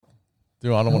I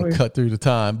don't want to cut through the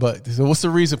time, but so what's the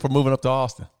reason for moving up to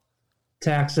Austin?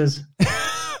 Taxes.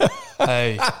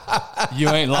 Hey, you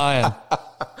ain't lying.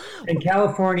 And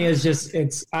California is just,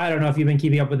 I don't know if you've been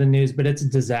keeping up with the news, but it's a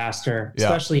disaster,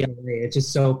 especially LA. It's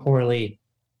just so poorly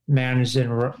managed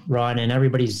and run, and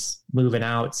everybody's moving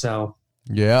out. So,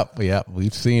 yeah,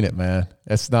 we've seen it, man.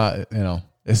 It's not,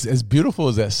 as beautiful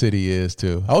as that city is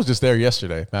too. I was just there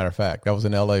yesterday. Matter of fact, I was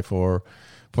in LA for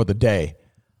the day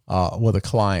with a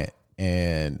client,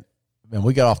 and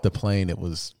we got off the plane. It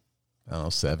was,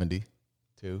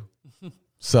 72.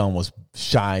 Sun was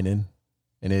shining,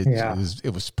 and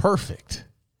it was perfect.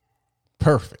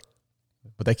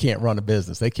 But they can't run a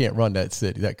business. They can't run that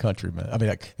city, that country, man. I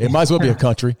mean, it might as well be a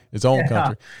country, its own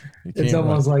country. It's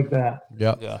almost like that.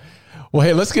 Yeah. Well,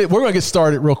 hey, we're going to get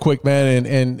started real quick, man.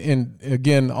 And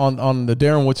again, on the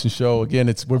Darren Woodson Show, again,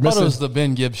 we're missing. It was the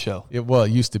Ben Gibbs Show. It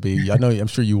used to be. I'm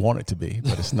sure you want it to be,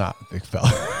 but it's not, big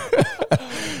fella.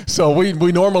 So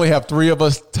we normally have three of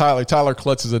us. Tyler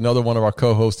Klutz is another one of our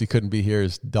co-hosts. He couldn't be here.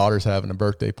 His daughter's having a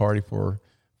birthday party for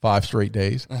 5 straight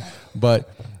days. But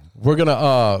we're going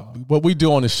to what we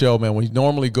do on the show, man, we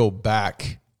normally go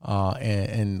back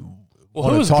and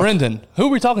who is Brendan? Who are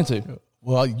we talking to?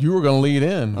 Well, you were going to lead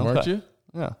in, weren't you?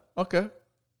 Yeah. Okay.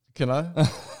 Can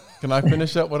I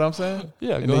finish up what I'm saying?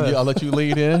 Yeah, and go ahead. I'll let you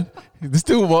lead in. This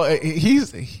dude,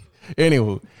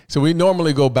 anyway. So we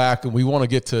normally go back and we want to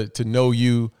get to know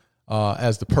you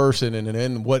as the person, and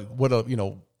then what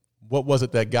was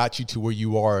it that got you to where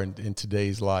you are in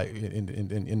today's life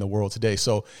in the world today.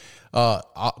 So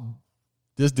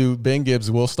this dude, Ben Gibbs,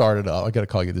 will start it up. I got to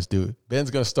call you this dude. Ben's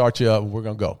going to start you up, and we're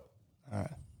going to go. All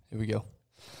right, here we go.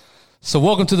 So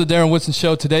welcome to the Darren Woodson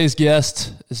Show. Today's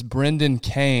guest is Brendan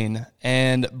Kane,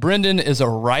 and Brendan is a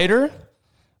writer,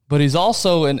 but he's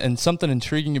also, and something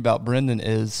intriguing about Brendan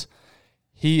is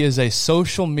he is a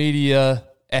social media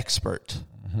expert.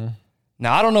 Mm-hmm.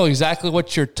 Now, I don't know exactly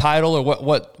what your title or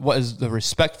what is the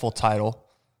respectful title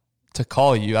to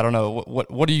call you. I don't know.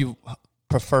 What do you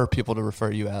prefer people to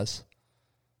refer you as?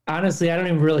 Honestly, I don't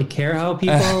even really care how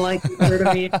people like refer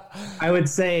to me. I would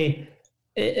say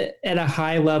at a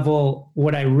high level,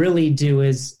 what I really do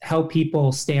is help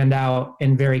people stand out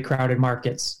in very crowded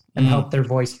markets and help their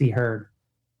voice be heard.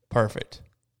 Perfect.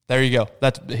 There you go.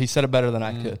 He said it better than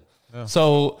I could. Yeah.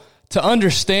 So to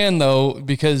understand, though,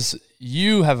 because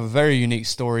you have a very unique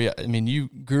story. I mean, you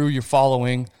grew your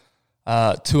following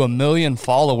to 1 million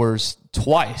followers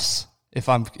twice, if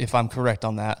I'm correct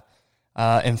on that.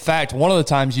 In fact, one of the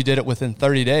times you did it within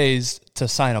 30 days to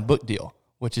sign a book deal,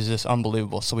 which is just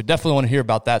unbelievable. So we definitely want to hear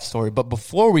about that story. But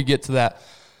before we get to that,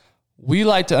 we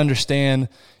like to understand,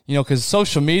 because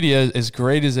social media, as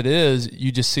great as it is,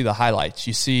 you just see the highlights.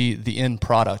 You see the end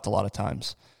product a lot of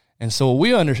times. And so what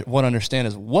we want to understand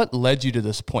is what led you to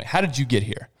this point. How did you get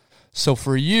here? So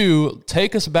for you,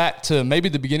 take us back to maybe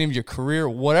the beginning of your career,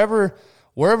 wherever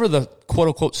the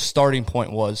quote-unquote starting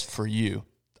point was for you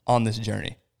on this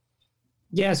journey.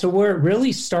 Yeah, so where it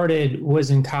really started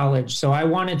was in college. So I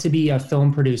wanted to be a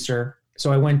film producer.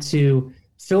 So I went to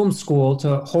film school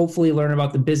to hopefully learn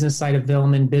about the business side of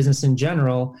film and business in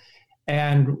general.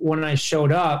 And when I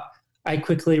showed up, I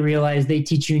quickly realized they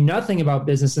teach you nothing about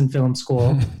business in film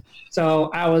school. So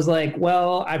I was like,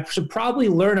 well, I should probably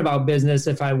learn about business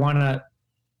if I want to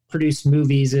produce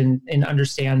movies and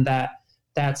understand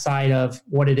that side of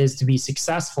what it is to be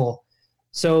successful.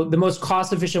 So the most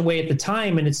cost-efficient way at the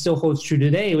time, and it still holds true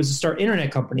today, was to start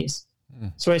internet companies.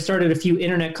 So I started a few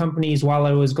internet companies while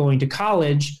I was going to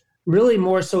college, really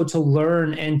more so to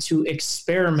learn and to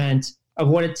experiment of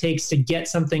what it takes to get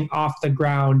something off the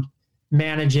ground,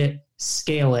 manage it,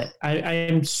 scale it. I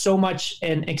am so much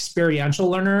an experiential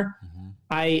learner.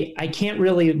 I can't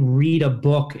really read a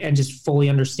book and just fully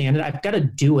understand it. I've got to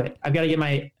do it. I've got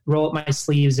to roll up my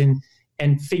sleeves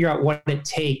and figure out what it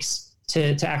takes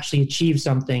to actually achieve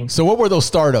something. So what were those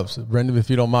startups, Brendan, if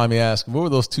you don't mind me asking? What were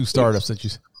those 2 startups that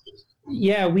you...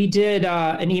 Yeah, we did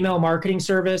an email marketing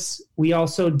service. We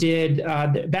also did,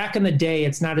 back in the day,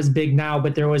 it's not as big now,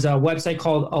 but there was a website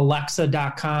called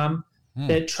Alexa.com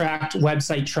that tracked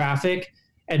website traffic,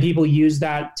 and people used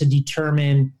that to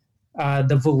determine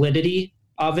the validity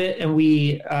of it. And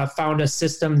we found a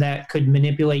system that could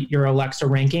manipulate your Alexa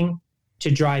ranking to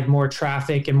drive more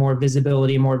traffic and more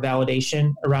visibility and more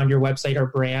validation around your website or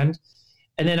brand.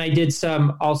 And then I did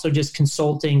some also just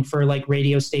consulting for like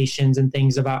radio stations and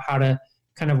things about how to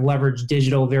kind of leverage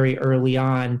digital very early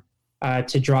on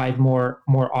to drive more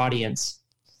audience.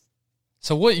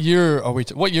 So what years are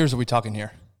we talking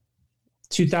here?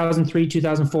 2003,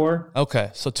 2004.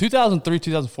 Okay. So 2003,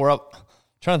 2004, I'm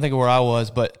trying to think of where I was,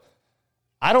 but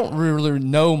I don't really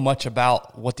know much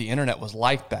about what the internet was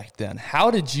like back then.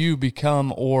 How did you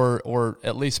become or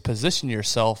at least position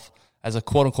yourself as a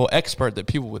quote unquote expert that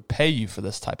people would pay you for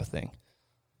this type of thing?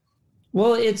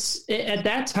 Well, at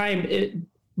that time,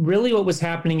 really what was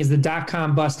happening is the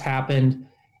dot-com bust happened.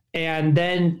 And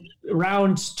then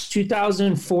around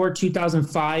 2004,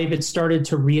 2005, it started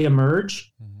to reemerge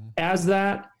as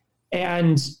that.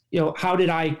 And, how did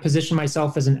I position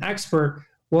myself as an expert?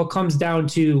 Well, it comes down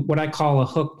to what I call a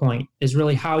hook point, is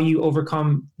really how you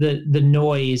overcome the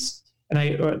noise.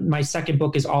 And my second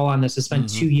book is all on this. I spent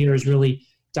 2 years really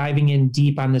diving in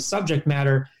deep on this subject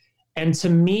matter. And to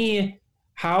me,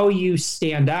 how you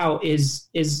stand out is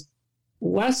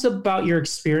less about your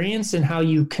experience and how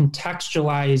you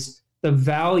contextualize the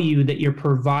value that you're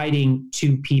providing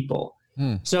to people.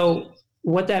 So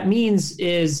what that means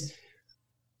is,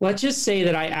 let's just say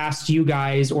that I asked you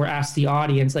guys or asked the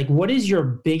audience, like, what is your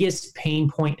biggest pain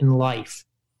point in life?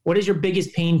 What is your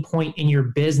biggest pain point in your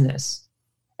business?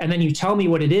 And then you tell me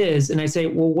what it is. And I say,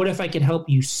 well, what if I could help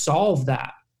you solve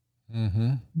that?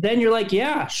 Then you're like,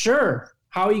 yeah, sure.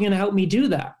 How are you going to help me do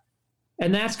that?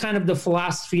 And that's kind of the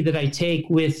philosophy that I take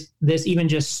with this, even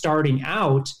just starting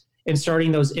out and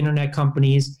starting those internet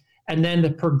companies. And then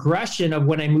the progression of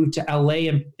when I moved to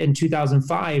LA in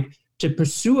 2005 to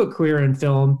pursue a career in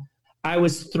film, I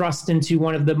was thrust into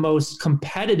one of the most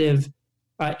competitive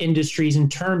industries in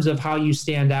terms of how you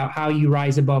stand out, how you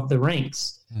rise above the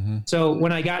ranks. So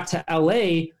when I got to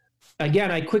LA, again,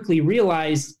 I quickly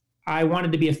realized I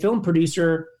wanted to be a film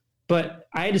producer, but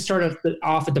I had to start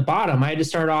off at the bottom. I had to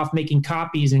start off making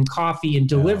copies and coffee and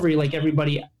delivery like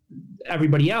everybody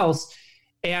else.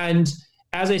 And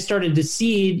as I started to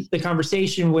see the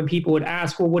conversation, when people would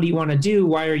ask, well, what do you want to do?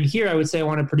 Why are you here? I would say, I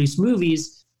want to produce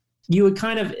movies. You would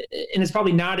kind of, and it's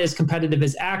probably not as competitive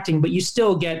as acting, but you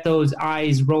still get those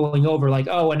eyes rolling over like,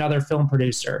 oh, another film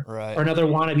producer or another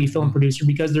wannabe film producer,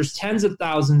 because there's tens of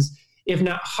thousands, if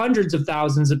not hundreds of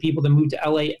thousands of people that move to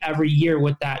LA every year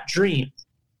with that dream.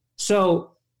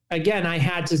 So again, I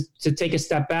had to take a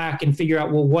step back and figure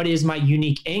out, well, what is my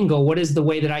unique angle? What is the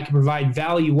way that I can provide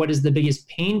value? What is the biggest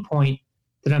pain point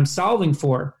that I'm solving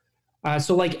for?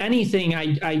 So like anything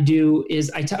I do is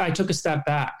I took a step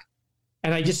back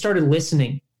and I just started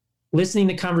listening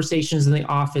to conversations in the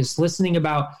office, listening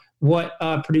about what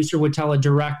a producer would tell a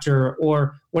director,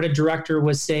 or what a director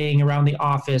was saying around the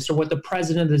office, or what the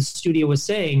president of the studio was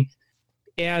saying.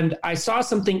 And I saw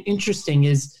something interesting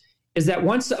is that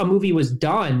once a movie was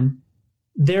done,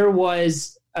 there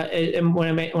was, and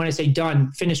when I say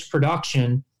done, finished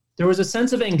production, there was a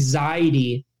sense of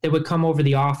anxiety that would come over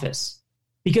the office,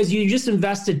 because you just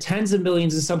invested tens of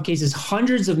millions, in some cases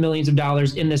hundreds of millions of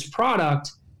dollars in this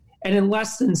product. And in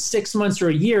less than 6 months or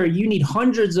a year, you need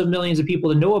hundreds of millions of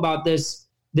people to know about this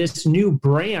new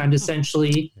brand,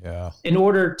 essentially, in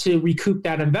order to recoup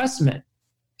that investment.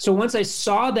 So once I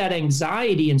saw that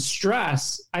anxiety and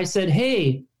stress, I said,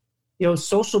 hey,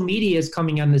 social media is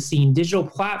coming on the scene. Digital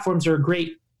platforms are a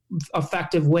great,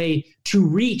 effective way to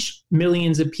reach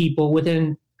millions of people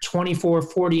within 24,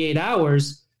 48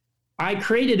 hours. I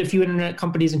created a few internet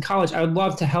companies in college. I would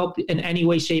love to help in any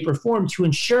way, shape, or form to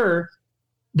ensure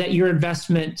that your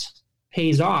investment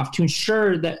pays off, to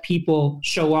ensure that people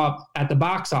show up at the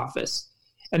box office.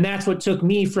 And that's what took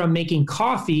me from making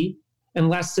coffee in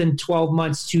less than 12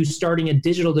 months to starting a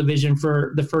digital division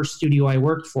for the first studio I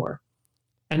worked for.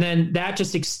 And then that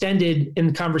just extended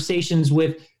in conversations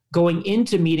with going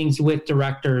into meetings with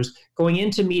directors, going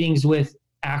into meetings with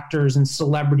actors and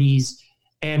celebrities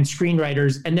and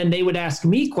screenwriters. And then they would ask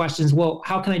me questions. Well,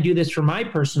 how can I do this for my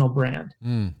personal brand?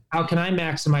 How can I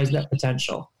maximize that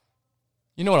potential?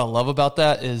 You know what I love about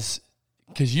that is,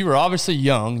 because you were obviously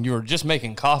young, you were just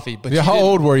making coffee, but how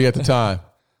old were you at the time,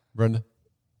 Brendan?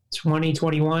 20,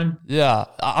 21. Yeah.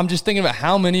 I'm just thinking about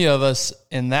how many of us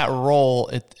in that role,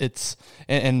 it's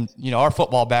our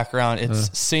football background,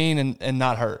 it's seen and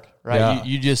not heard, right? Yeah.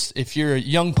 You just, if you're a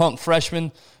young punk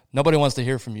freshman, nobody wants to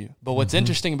hear from you. But what's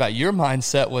interesting about your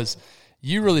mindset was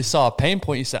you really saw a pain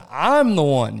point. You said, I'm the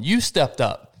one. You stepped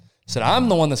up. You said, I'm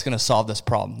the one that's going to solve this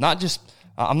problem. Not just,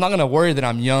 I'm not going to worry that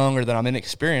I'm young or that I'm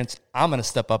inexperienced. I'm going to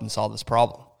step up and solve this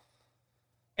problem.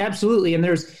 Absolutely. And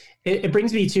it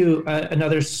brings me to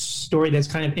another story that's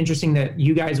kind of interesting that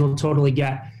you guys will totally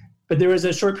get. But there was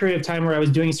a short period of time where I was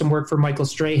doing some work for Michael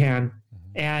Strahan.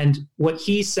 And what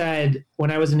he said when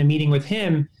I was in a meeting with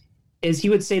him is he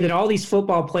would say that all these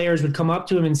football players would come up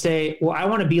to him and say, well, I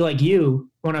want to be like you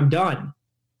when I'm done.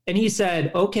 And he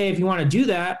said, okay, if you want to do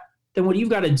that, then what you've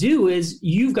got to do is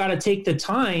you've got to take the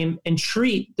time and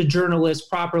treat the journalists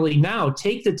properly now.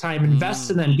 Take the time,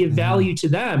 invest in them, give value to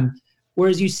them.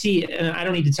 Whereas you see, and I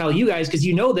don't need to tell you guys because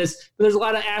you know this, but there's a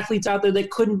lot of athletes out there that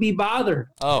couldn't be bothered.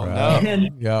 Oh,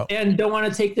 no. And don't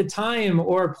want to take the time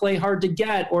or play hard to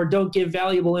get or don't give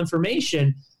valuable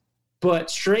information. But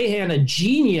Strahan, a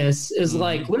genius, is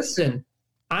like, listen,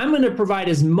 I'm going to provide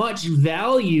as much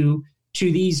value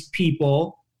to these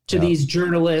people, to these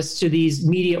journalists, to these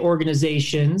media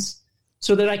organizations,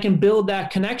 so that I can build that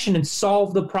connection and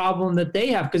solve the problem that they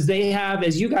have. Because they have,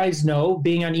 as you guys know,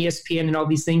 being on ESPN and all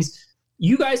these things,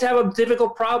 you guys have a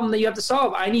difficult problem that you have to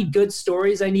solve. I need good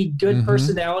stories. I need good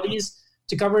personalities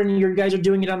to cover, and you guys are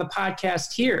doing it on the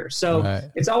podcast here. So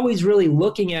it's always really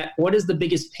looking at what is the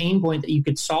biggest pain point that you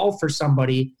could solve for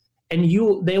somebody, and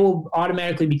they will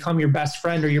automatically become your best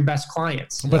friend or your best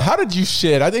clients. But how did you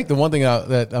shed? I think the one thing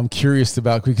that I'm curious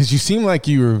about, because you seem like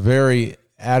you were very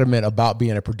adamant about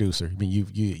being a producer. I mean,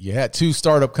 you had 2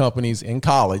 startup companies in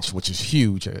college, which is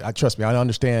huge. Trust me, I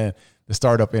understand the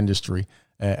startup industry.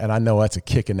 And I know that's a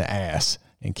kick in the ass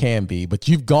and can be, but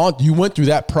you went through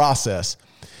that process,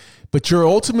 but your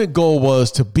ultimate goal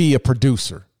was to be a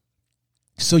producer.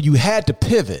 So you had to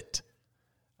pivot.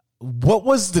 What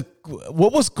was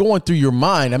going through your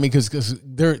mind? I mean, because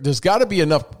there's got to be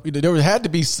enough, there had to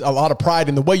be a lot of pride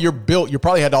in the way you're built. You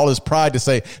probably had all this pride to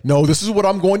say, no, this is what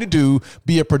I'm going to do,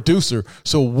 be a producer.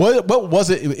 So what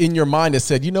was it in your mind that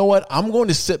said, you know what, I'm going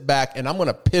to sit back and I'm going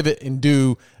to pivot and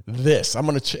do this. I'm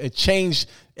going to change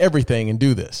everything and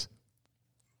do this.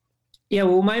 Yeah,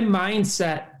 well, my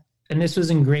mindset, and this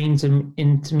was ingrained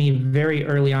into me very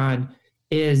early on,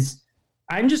 is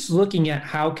I'm just looking at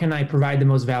how can I provide the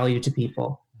most value to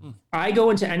people. I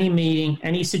go into any meeting,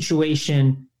 any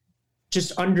situation,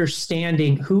 just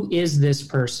understanding who is this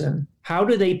person? How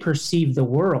do they perceive the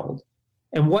world?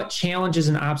 And what challenges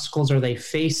and obstacles are they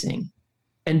facing?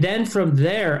 And then from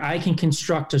there, I can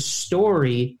construct a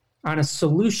story on a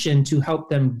solution to help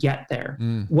them get there.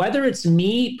 Whether it's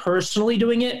me personally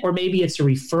doing it, or maybe it's a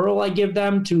referral I give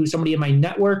them to somebody in my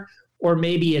network, or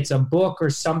maybe it's a book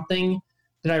or something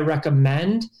that I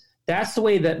recommend. That's the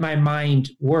way that my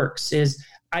mind works. Is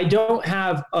I don't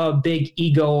have a big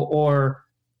ego or,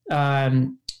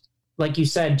 like you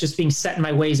said, just being set in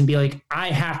my ways and be like,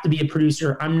 I have to be a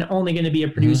producer. I'm only going to be a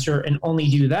producer and only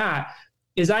do that.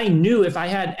 Is I knew if I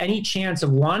had any chance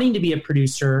of wanting to be a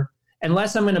producer,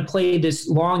 unless I'm going to play this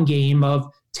long game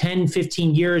of 10,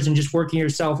 15 years and just working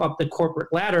yourself up the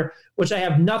corporate ladder, which I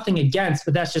have nothing against,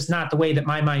 but that's just not the way that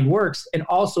my mind works. And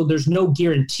also there's no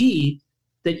guarantee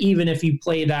that even if you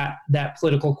play that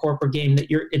political corporate game, that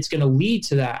it's going to lead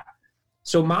to that.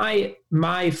 So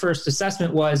my first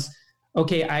assessment was,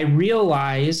 okay, I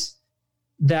realize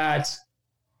that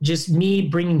just me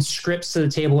bringing scripts to the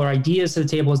table or ideas to the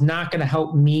table is not going to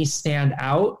help me stand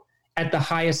out at the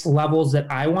highest levels that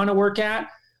I want to work at.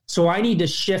 So I need to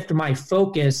shift my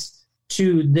focus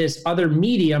to this other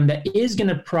medium that is going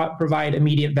to provide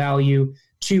immediate value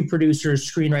to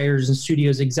producers, screenwriters, and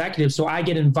studios executives. So I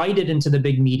get invited into the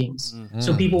big meetings.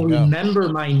 So people remember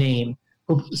my name.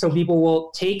 So people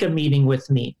will take a meeting with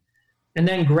me. And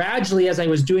then gradually, as I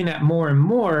was doing that more and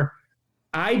more,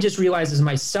 I just realized as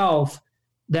myself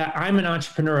that I'm an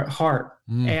entrepreneur at heart.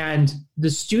 And the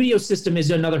studio system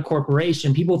is another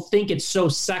corporation. People think it's so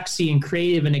sexy and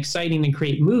creative and exciting to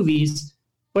create movies,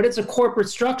 but it's a corporate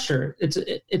structure.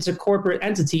 It's a corporate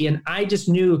entity. And I just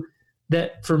knew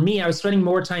that for me, I was spending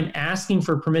more time asking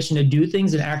for permission to do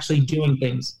things than actually doing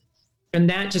things. And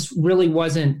that just really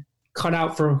wasn't cut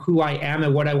out for who I am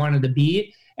and what I wanted to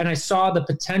be. And I saw the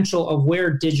potential of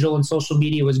where digital and social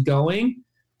media was going.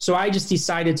 So I just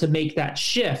decided to make that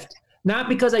shift. Not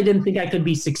because I didn't think I could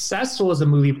be successful as a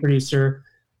movie producer,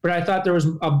 but I thought there was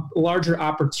a larger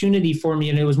opportunity for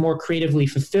me and it was more creatively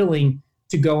fulfilling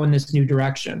to go in this new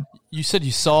direction. You said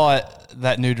you saw it,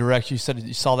 that new direction. You said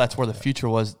you saw that's where the future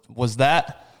was. Was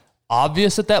that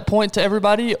obvious at that point to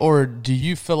everybody, or do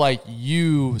you feel like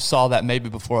you saw that maybe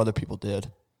before other people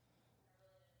did?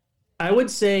 I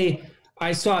would say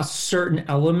I saw certain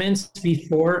elements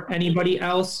before anybody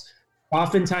else.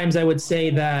 Oftentimes I would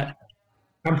say that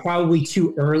I'm probably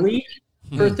too early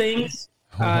for things.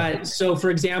 So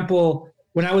for example,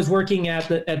 when I was working at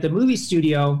the movie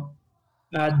studio,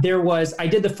 I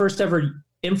did the first ever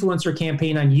influencer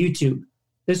campaign on YouTube.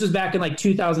 This was back in like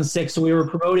 2006. So we were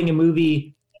promoting a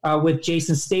movie with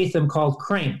Jason Statham called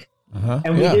Crank.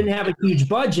 And we didn't have a huge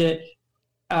budget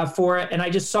for it. And I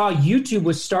just saw YouTube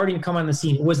was starting to come on the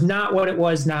scene. It was not what it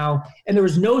was now. And there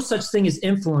was no such thing as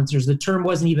influencers. The term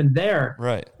wasn't even there.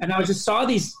 Right. And I just saw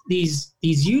these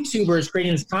YouTubers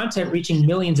creating this content, reaching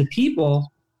millions of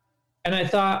people. And I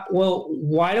thought, well,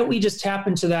 why don't we just tap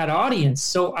into that audience?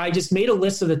 So I just made a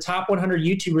list of the top 100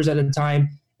 YouTubers at the time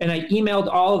And I emailed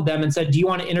all of them and said, do you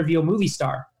want to interview a movie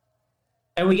star?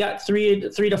 And we got three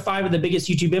to five of the biggest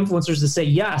YouTube influencers to say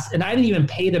yes. And I didn't even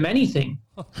pay them anything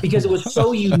because it was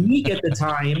so unique at the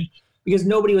time because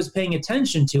nobody was paying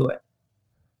attention to it.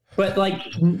 But like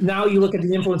now you look at the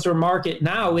influencer market,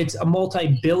 now it's a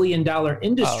multi-billion-dollar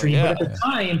industry. But at the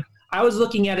time, I was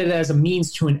looking at it as a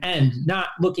means to an end, not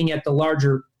looking at the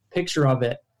larger picture of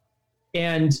it.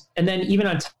 And then even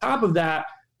on top of that,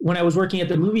 when I was working at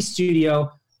the movie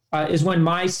studio, is when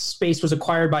MySpace was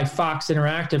acquired by Fox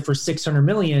Interactive for $600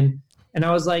 million. And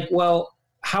I was like, well,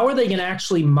 how are they going to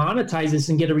actually monetize this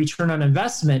and get a return on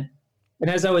investment? And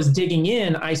as I was digging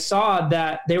in, I saw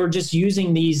that they were just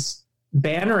using these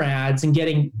banner ads and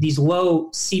getting these low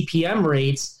CPM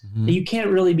rates that you can't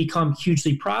really become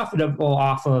hugely profitable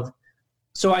off of.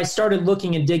 So I started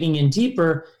looking and digging in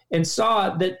deeper and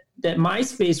saw that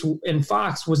MySpace and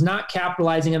Fox was not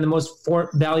capitalizing on the most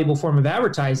valuable form of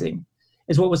advertising.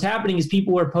 Is what was happening is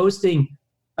people were posting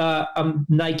a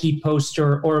Nike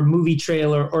poster or a movie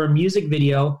trailer or a music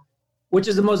video, which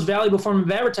is the most valuable form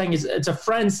of advertising. It's a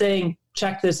friend saying,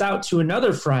 check this out to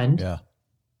another friend. Yeah.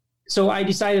 So I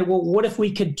decided, well, what if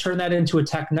we could turn that into a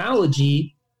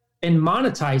technology and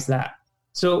monetize that?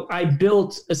 So I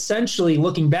built, essentially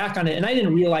looking back on it, and I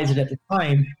didn't realize it at the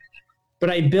time, but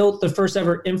I built the first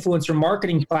ever influencer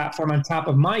marketing platform on top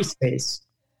of MySpace,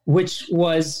 which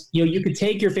was, you could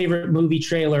take your favorite movie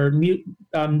trailer,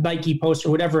 Nike poster,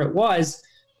 whatever it was,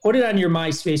 put it on your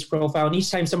MySpace profile, and each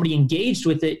time somebody engaged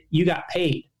with it, you got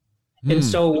paid. And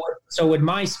so would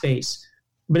MySpace.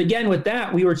 But again, with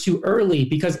that, we were too early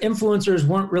because influencers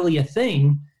weren't really a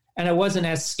thing, and it wasn't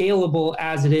as scalable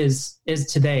as it is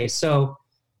today. So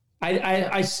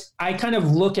I kind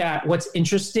of look at what's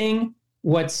interesting,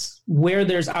 where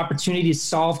there's opportunity to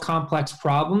solve complex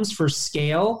problems for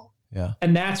scale. Yeah.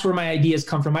 And that's where my ideas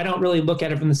come from. I don't really look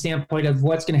at it from the standpoint of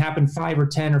what's going to happen 5 or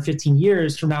 10 or 15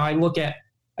 years from now. I look at,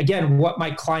 again, what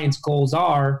my clients' goals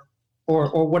are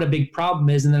or what a big problem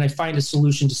is, and then I find a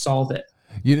solution to solve it.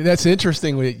 That's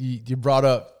interesting. You brought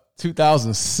up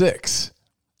 2006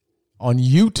 on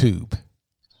YouTube.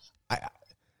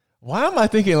 Why am I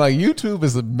thinking like YouTube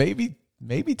is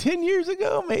maybe 10 years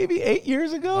ago, maybe 8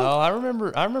 years ago? No, I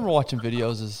remember watching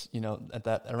videos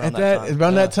around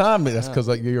that time. That's because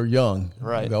like you're young,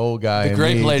 right? The old guy, the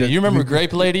Grape Lady. You remember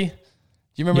Grape Lady? Do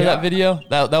you remember that video?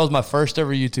 That was my first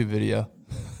ever YouTube video.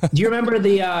 Do you remember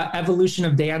the evolution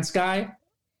of Dance Guy?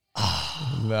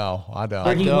 No, I don't.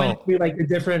 Where he went through like the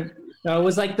different. It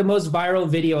was like the most viral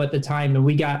video at the time, and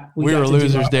we were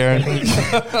losers, Darren.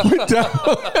 We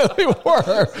definitely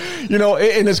were.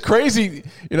 And it's crazy.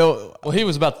 Well, he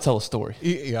was about to tell a story.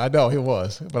 Yeah, I know he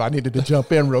was, but I needed to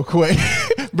jump in real quick.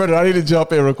 Brendan, I need to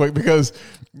jump in real quick because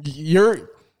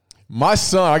my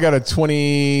son. I got a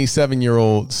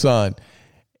 27-year-old son.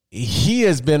 He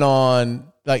has been on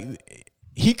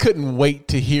he couldn't wait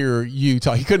to hear you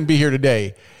talk. He couldn't be here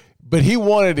today, but he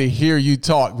wanted to hear you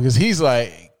talk because he's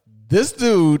like, this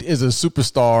dude is a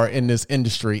superstar in this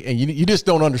industry, and you just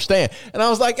don't understand. And I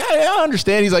was like, I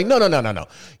understand. He's like, no.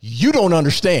 You don't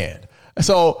understand.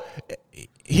 So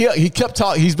he kept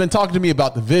talking. He's been talking to me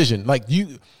about the vision. Like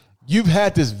you've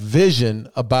had this vision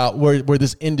about where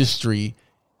this industry,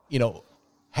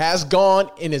 has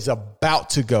gone and is about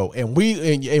to go, and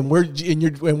we're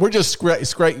just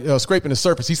scraping the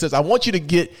surface. He says, I want you to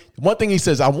get one thing. He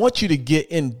says, I want you to get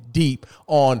in deep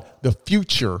on the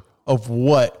future of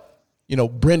what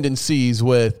Brendan sees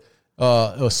with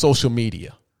social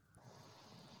media.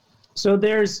 So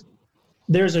there's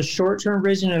a short-term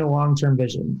vision and a long-term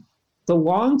vision. The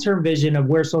long-term vision of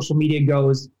where social media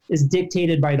goes is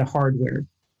dictated by the hardware.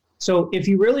 So if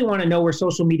you really want to know where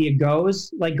social media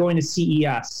goes, like going to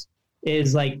CES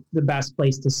is like the best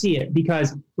place to see it,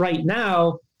 because right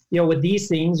now, with these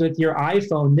things, with your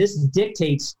iPhone, this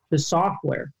dictates the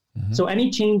software. Mm-hmm. So any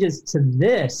changes to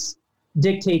this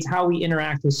dictates how we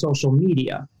interact with social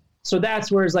media. So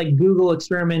that's where it's like Google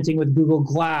experimenting with Google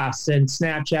Glass and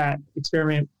Snapchat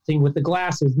experimenting with the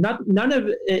glasses. None of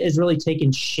it is really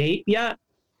taken shape yet,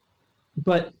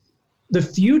 but the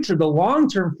future, the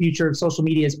long-term future of social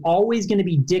media is always going to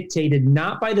be dictated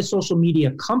not by the social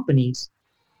media companies,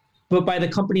 but by the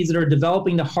companies that are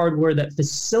developing the hardware that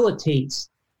facilitates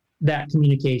that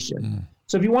communication. Mm.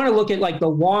 So if you want to look at like the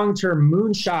long-term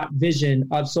moonshot vision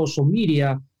of social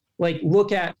media, like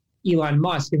look at Elon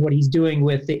Musk and what he's doing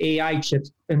with the AI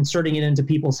chips, inserting it into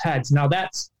people's heads. Now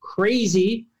that's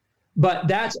crazy, but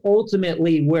that's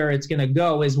ultimately where it's going to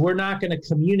go, is we're not going to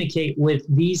communicate with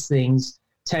these things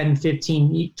 10,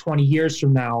 15, 20 years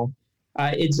from now.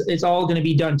 It's all going to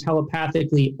be done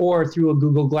telepathically or through a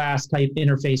Google Glass type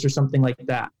interface or something like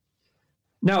that.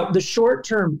 Now, the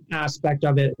short-term aspect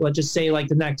of it, let's just say like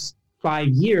the next 5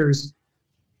 years,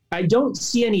 I don't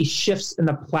see any shifts in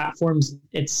the platforms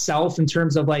itself in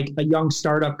terms of like a young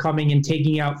startup coming and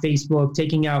taking out Facebook,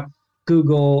 taking out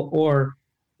Google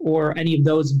or any of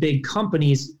those big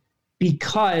companies,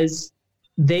 because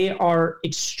they are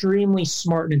extremely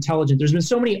smart and intelligent. There's been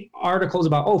so many articles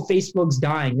about, Facebook's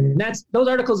dying. And those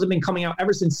articles have been coming out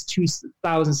ever since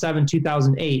 2007,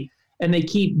 2008. And they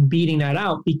keep beating that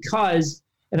out because,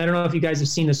 and I don't know if you guys have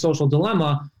seen The Social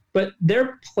Dilemma, but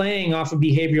they're playing off of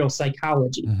behavioral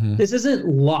psychology. Mm-hmm. This isn't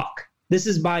luck. This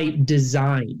is by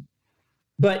design.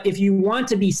 But if you want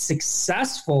to be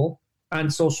successful on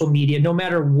social media, no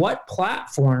matter what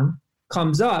platform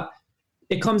comes up,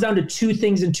 it comes down to two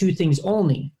things and two things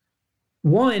only.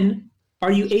 One,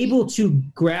 are you able to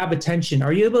grab attention?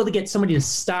 Are you able to get somebody to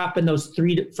stop in those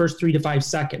first 3 to 5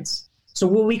 seconds? So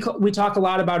what we talk a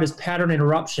lot about is pattern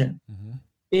interruption. Mm-hmm.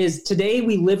 Is today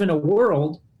we live in a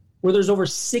world where there's over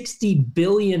 60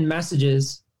 billion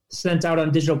messages sent out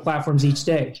on digital platforms each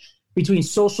day, between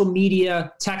social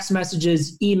media, text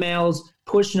messages, emails,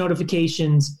 push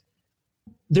notifications.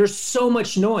 There's so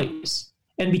much noise.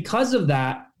 And because of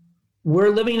that, we're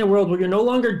living in a world where you're no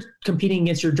longer competing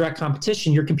against your direct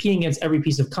competition. You're competing against every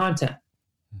piece of content.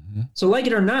 Mm-hmm. So like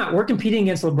it or not, we're competing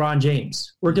against LeBron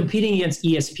James. We're competing against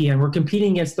ESPN. We're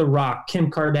competing against The Rock, Kim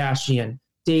Kardashian,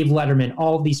 Dave Letterman,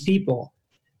 all of these people.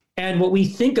 And what we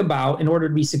think about in order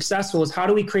to be successful is how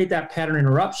do we create that pattern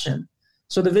interruption?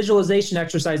 So the visualization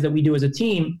exercise that we do as a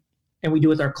team and we do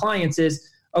with our clients is,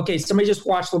 okay, somebody just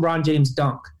watched LeBron James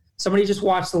dunk. Somebody just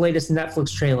watched the latest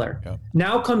Netflix trailer. Yep.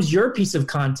 Now comes your piece of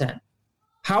content.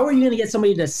 How are you going to get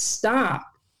somebody to stop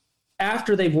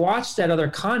after they've watched that other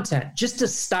content? Just to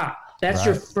stop. That's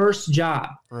your first job.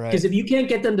 Because if you can't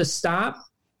get them to stop,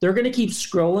 they're going to keep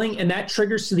scrolling, and that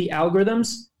triggers to the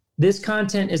algorithms. This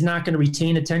content is not going to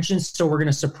retain attention, so we're going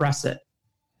to suppress it.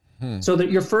 So that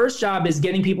your first job is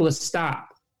getting people to stop.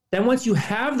 Then once you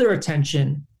have their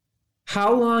attention,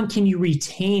 how long can you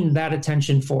retain that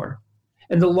attention for?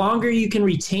 And the longer you can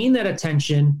retain that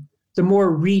attention, the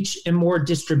more reach and more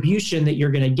distribution that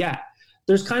you're going to get.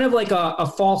 There's kind of like a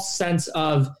false sense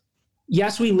of,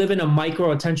 yes, we live in a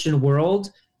micro attention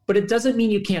world, but it doesn't mean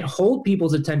you can't hold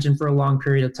people's attention for a long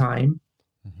period of time.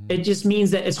 Mm-hmm. It just means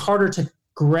that it's harder to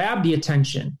grab the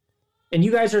attention. And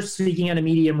you guys are speaking on a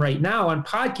medium right now on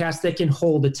podcasts that can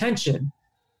hold attention.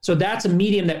 So that's a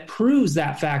medium that proves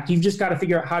that fact. You've just got to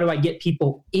figure out, how do I get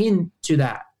people into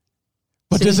that?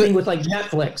 But same thing with like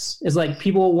Netflix is like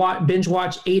people binge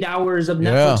watch 8 hours of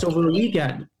Netflix over a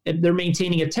weekend. They're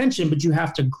maintaining attention, but you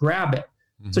have to grab it.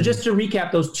 Mm-hmm. So just to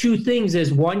recap, those two things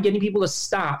is, one, getting people to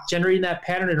stop, generating that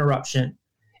pattern interruption.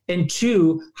 And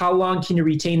two, how long can you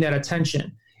retain that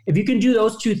attention? If you can do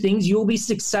those two things, you will be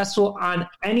successful on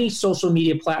any social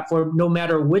media platform, no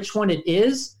matter which one it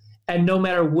is, and no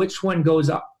matter which one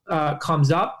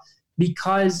comes up,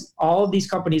 because all of these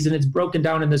companies, and it's broken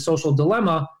down in The Social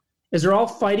Dilemma, is they're all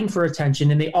fighting for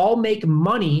attention, and they all make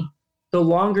money the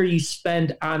longer you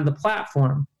spend on the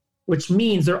platform, which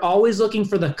means they're always looking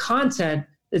for the content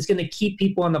that's going to keep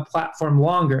people on the platform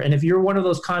longer. And if you're one of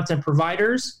those content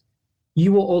providers,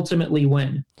 you will ultimately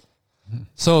win.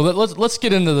 So let's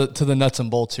get into the nuts and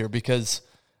bolts here, because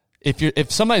if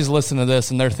somebody's listening to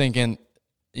this and they're thinking,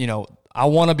 I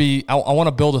want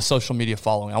to build a social media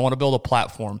following, I want to build a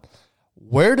platform,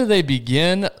 where do they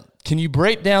begin? Can you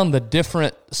break down the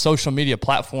different social media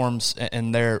platforms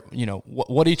and their,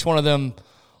 what each one of them,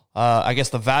 I guess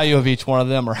the value of each one of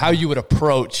them, or how you would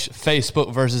approach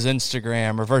Facebook versus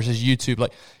Instagram or versus YouTube?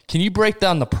 Like, can you break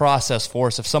down the process for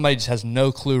us if somebody just has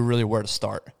no clue really where to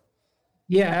start?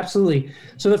 Yeah, absolutely.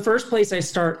 So the first place I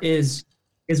start is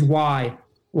why.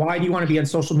 Why do you want to be on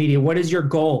social media? What is your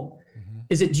goal?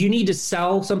 Mm-hmm. Do you need to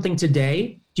sell something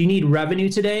today? Do you need revenue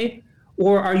today?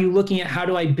 Or are you looking at, how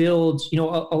do I build,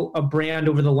 a brand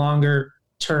over the longer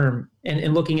term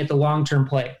and looking at the long-term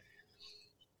play?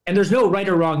 And there's no right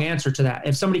or wrong answer to that.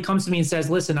 If somebody comes to me and says,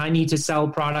 listen, I need to sell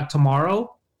product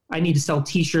tomorrow, I need to sell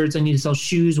t-shirts, I need to sell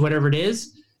shoes, whatever it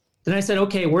is, then I said,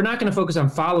 okay, we're not going to focus on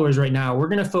followers right now. We're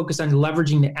going to focus on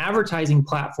leveraging the advertising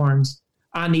platforms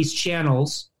on these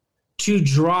channels to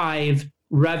drive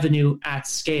revenue at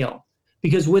scale.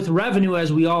 Because with revenue,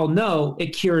 as we all know, it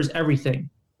cures everything.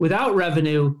 Without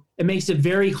revenue, it makes it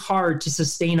very hard to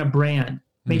sustain a brand,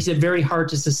 makes it very hard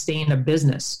to sustain a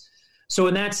business. So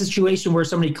in that situation where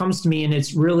somebody comes to me and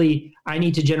it's really, I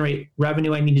need to generate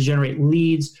revenue, I need to generate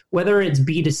leads, whether it's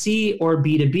B2C or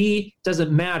B2B,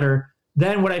 doesn't matter.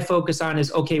 Then what I focus on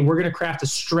is, okay, we're going to craft a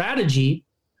strategy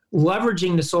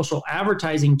leveraging the social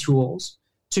advertising tools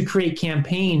to create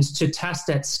campaigns to test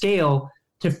at scale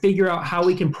to figure out how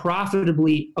we can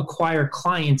profitably acquire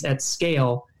clients at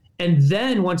scale. And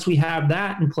then once we have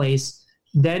that in place,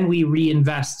 then we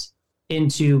reinvest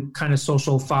into kind of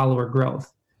social follower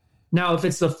growth. Now, if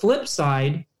it's the flip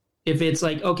side, if it's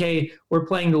like, okay, we're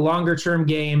playing the longer term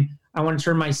game, I want to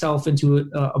turn myself into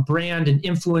a brand, an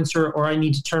influencer, or I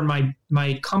need to turn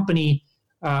my company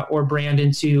or brand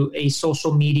into a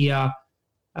social media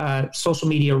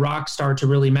rock star to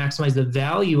really maximize the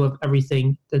value of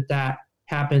everything that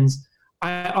happens.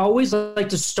 I always like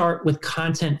to start with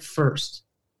content first,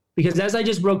 because as I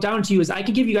just broke down to you, is I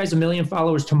could give you guys 1 million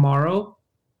followers tomorrow,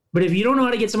 but if you don't know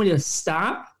how to get somebody to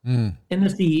stop in the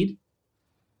feed,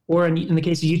 or in the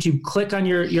case of YouTube, click on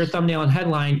your thumbnail and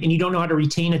headline, and you don't know how to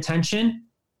retain attention,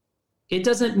 it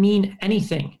doesn't mean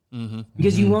anything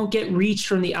because you won't get reach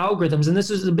from the algorithms. And this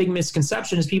is a big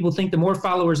misconception, is people think the more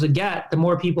followers I get, the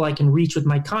more people I can reach with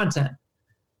my content.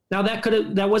 Now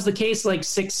that was the case like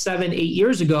 6, 7, 8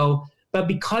 years ago, but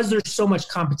because there's so much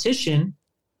competition,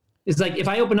 it's like if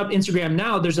I open up Instagram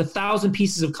now, there's 1,000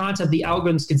 pieces of content the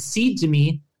algorithms can seed to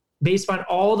me based on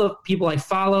all the people I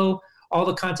follow, all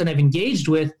the content I've engaged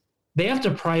with. They have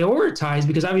to prioritize,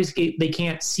 because obviously they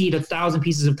can't seed 1,000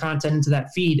 pieces of content into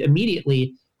that feed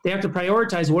immediately. They have to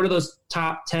prioritize what are those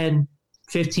top 10,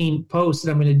 15 posts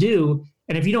that I'm going to do.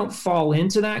 And if you don't fall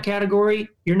into that category,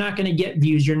 you're not going to get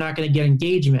views. You're not going to get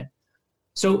engagement.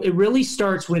 So it really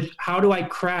starts with, how do I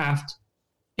craft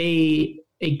a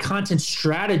content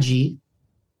strategy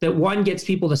that, one, gets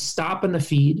people to stop in the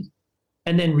feed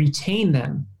and then retain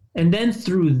them. And then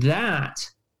through that,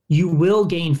 you will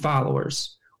gain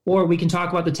followers. Or we can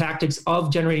talk about the tactics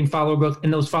of generating follower growth,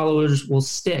 and those followers will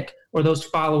stick, or those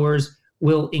followers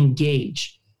will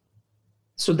engage.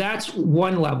 So that's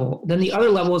one level. Then the other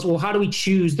level is, well, how do we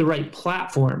choose the right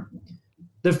platform?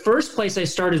 The first place I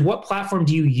start is, what platform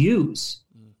do you use?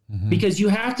 Because you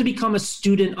have to become a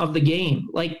student of the game.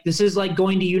 Like, this is like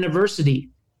going to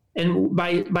university. And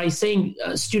by saying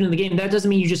a student of the game, that doesn't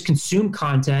mean you just consume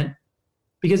content.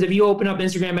 Because if you open up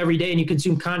Instagram every day and you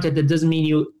consume content, that doesn't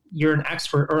mean you're an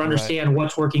expert or understand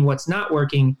what's working, what's not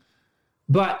working.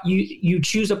 But you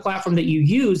choose a platform that you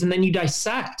use, and then you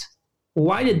dissect.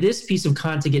 Why did this piece of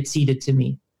content get seeded to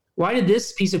me? Why did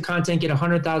this piece of content get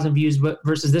 100,000 views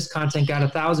versus this content got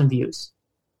 1,000 views?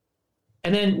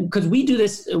 And then, because we do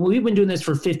this, we've been doing this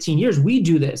for 15 years. We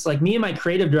do this. Like, me and my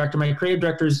creative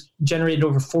director's generated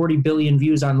over 40 billion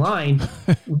views online.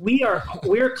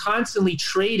 We're constantly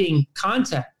trading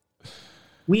content.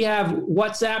 We have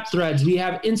WhatsApp threads, we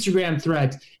have Instagram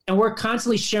threads, and we're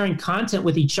constantly sharing content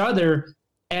with each other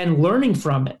and learning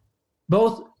from it,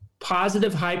 both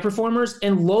positive high performers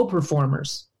and low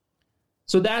performers.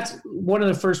 So that's one of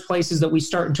the first places that we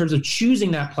start in terms of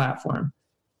choosing that platform.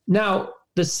 Now,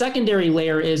 the secondary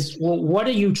layer is, well, what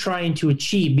are you trying to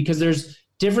achieve? Because there's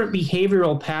different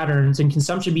behavioral patterns and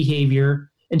consumption behavior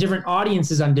and different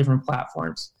audiences on different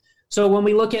platforms. So when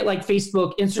we look at like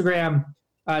Facebook, Instagram,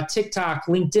 TikTok,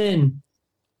 LinkedIn,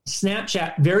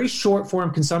 Snapchat, very short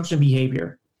form consumption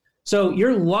behavior. So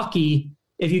you're lucky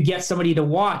if you get somebody to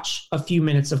watch a few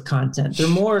minutes of content. They're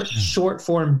more short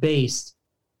form based.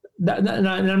 And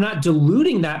I'm not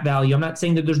diluting that value. I'm not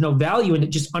saying that there's no value in it,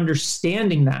 just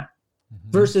understanding that.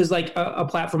 Versus like a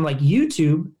platform like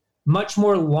YouTube, much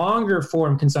more longer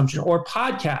form consumption, or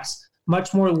podcasts,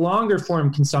 much more longer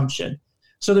form consumption.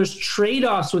 So there's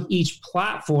trade-offs with each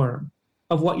platform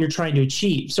of what you're trying to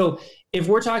achieve. So if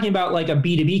we're talking about like a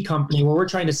B2B company where we're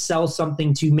trying to sell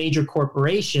something to major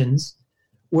corporations,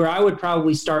 where I would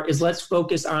probably start is, let's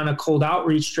focus on a cold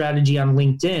outreach strategy on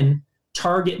LinkedIn,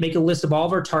 make a list of all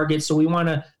of our targets. So we want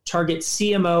to target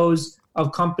CMOs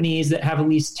of companies that have at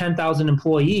least 10,000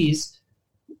 employees.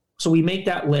 So we make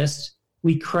that list,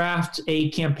 we craft a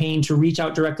campaign to reach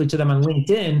out directly to them on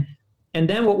LinkedIn. And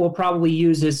then what we'll probably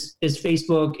use is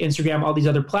Facebook, Instagram, all these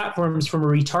other platforms from a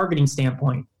retargeting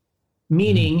standpoint,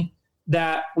 meaning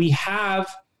that we have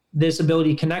this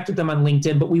ability to connect with them on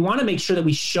LinkedIn, but we want to make sure that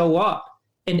we show up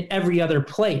in every other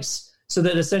place, so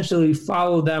that essentially we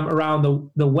follow them around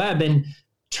the web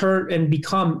and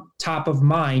become top of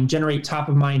mind, generate top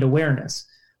of mind awareness.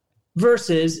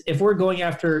 Versus if we're going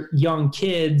after young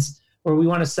kids, or we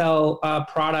want to sell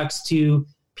products to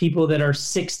people that are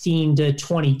 16 to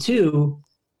 22,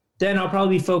 then I'll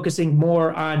probably be focusing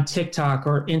more on TikTok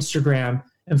or Instagram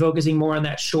and focusing more on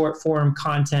that short form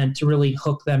content to really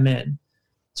hook them in.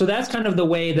 So that's kind of the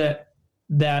way that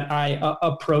I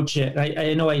approach it.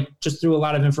 I know I just threw a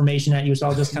lot of information at you, so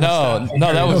I'll just kind of stop.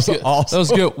 No, that was good. Awesome. That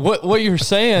was good. What you're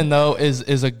saying though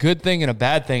is a good thing and a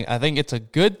bad thing. I think it's a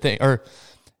good thing, or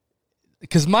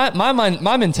because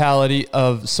my mentality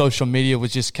of social media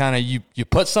was just kind of you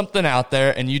put something out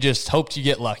there and you just hope you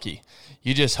get lucky.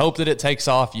 You just hope that it takes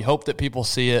off. You hope that people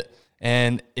see it.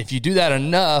 And if you do that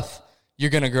enough,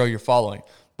 you're going to grow your following.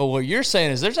 But what you're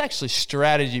saying is there's actually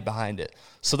strategy behind it.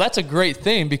 So that's a great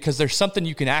thing because there's something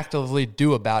you can actively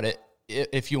do about it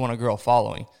if you want to grow a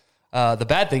following. The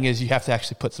bad thing is you have to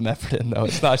actually put some effort in, though.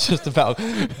 It's not just about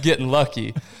getting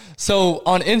lucky. So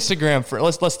on Instagram,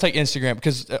 let's take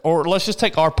Instagram or let's just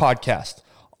take our podcast.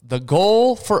 The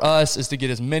goal for us is to get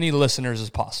as many listeners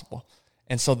as possible.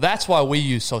 And so that's why we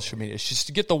use social media. It's just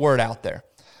to get the word out there.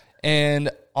 And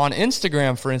on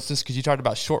Instagram, for instance, because you talked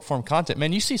about short form content,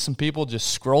 man, you see some people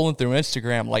just scrolling through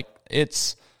Instagram like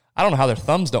I don't know how their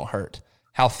thumbs don't hurt,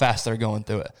 how fast they're going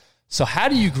through it. So how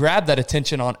do you grab that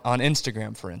attention on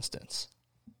Instagram, for instance?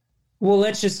 Well,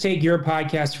 let's just take your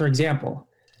podcast, for example,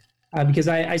 because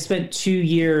I spent 2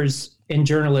 years in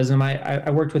journalism. I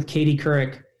worked with Katie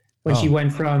Couric when she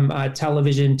went from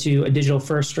television to a digital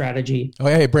first strategy. Oh,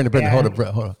 hey, Brendan, hold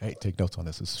on. Hey, take notes on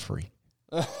this. This is free.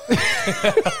 I'm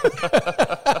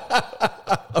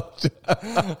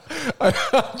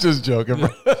just joking,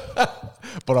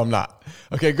 but I'm not.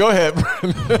 Okay, go ahead,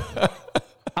 Brendan.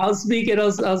 I'll speak at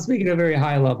a very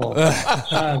high level.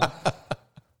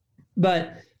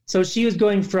 But so she was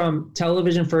going from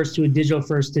television first to a digital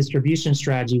first distribution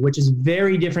strategy, which is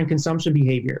very different consumption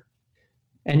behavior.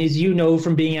 And as you know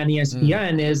from being on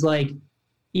ESPN, is like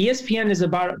ESPN is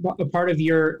about a part of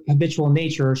your habitual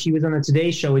nature. She was on the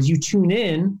Today Show. Is you tune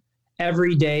in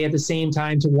every day at the same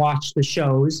time to watch the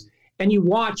shows, and you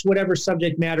watch whatever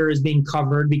subject matter is being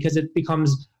covered because it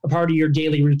becomes a part of your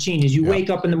daily routine. As you wake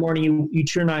up in the morning, you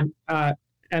turn on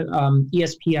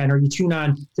ESPN, or you tune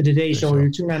on the Today Show, or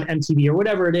you tune on MTV, or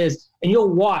whatever it is, and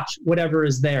you'll watch whatever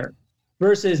is there.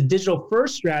 Versus digital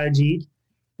first strategy,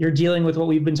 you're dealing with what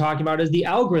we've been talking about is the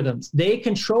algorithms. They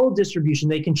control distribution,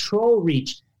 they control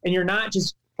reach, and you're not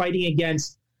just fighting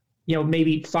against,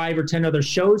 maybe 5 or 10 other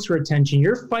shows for attention.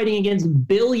 You're fighting against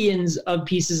billions of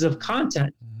pieces of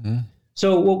content. Mm-hmm.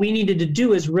 So what we needed to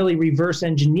do is really reverse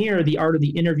engineer the art of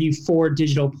the interview for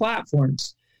digital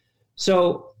platforms.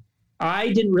 So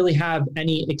I didn't really have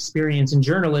any experience in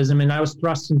journalism, and I was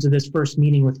thrust into this first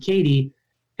meeting with Katie.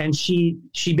 And she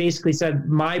basically said,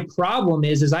 my problem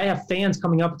is I have fans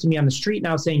coming up to me on the street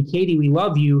now saying, Katie, we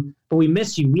love you, but we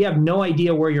miss you. We have no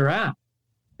idea where you're at,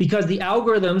 because the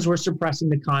algorithms were suppressing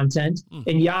the content,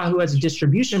 and Yahoo as a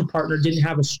distribution partner didn't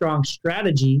have a strong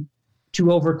strategy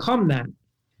to overcome that.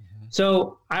 Mm-hmm.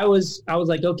 So I was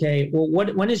like, okay, well,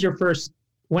 when is your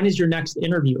next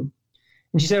interview?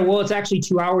 And she said, well, it's actually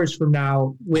 2 hours from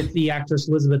now with the actress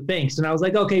Elizabeth Banks. And I was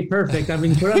like, okay, perfect. I've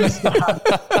been put on the spot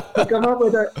to come up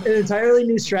with an entirely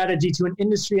new strategy to an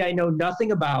industry I know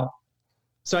nothing about.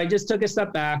 So I just took a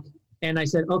step back and I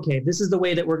said, okay, this is the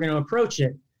way that we're going to approach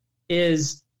it,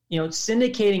 is,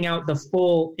 syndicating out the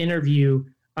full interview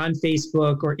on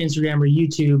Facebook or Instagram or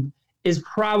YouTube is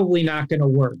probably not going to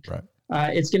work. Right.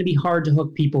 It's going to be hard to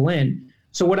hook people in.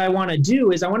 So what I want to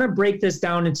do is I want to break this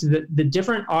down into the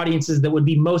different audiences that would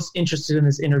be most interested in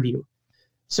this interview.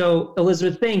 So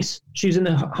Elizabeth Banks, she was in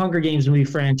the Hunger Games movie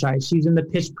franchise. She was in the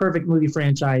Pitch Perfect movie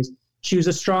franchise. She was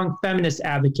a strong feminist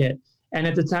advocate. And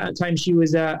at the time, she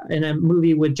was in a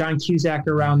movie with John Cusack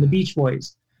around the Beach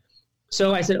Boys.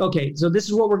 So I said, okay, so this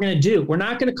is what we're going to do. We're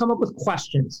not going to come up with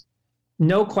questions.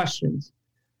 No questions.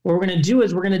 What we're going to do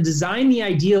is we're going to design the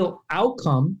ideal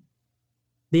outcome,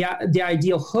 the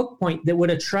ideal hook point that would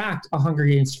attract a Hunger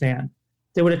Games fan,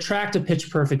 that would attract a Pitch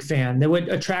Perfect fan, that would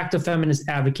attract a feminist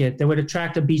advocate, that would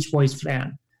attract a Beach Boys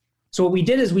fan. So what we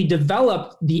did is we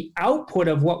developed the output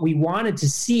of what we wanted to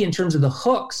see in terms of the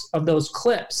hooks of those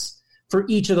clips for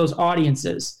each of those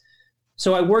audiences.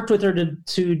 So I worked with her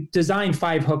to design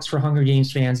 5 hooks for Hunger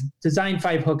Games fans, design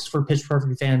 5 hooks for Pitch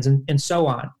Perfect fans, and so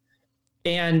on.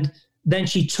 And then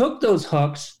she took those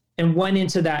hooks and went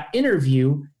into that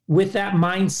interview with that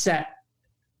mindset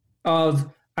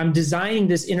of, I'm designing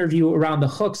this interview around the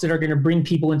hooks that are going to bring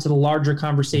people into the larger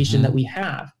conversation that we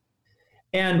have.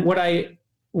 And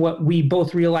what we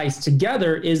both realized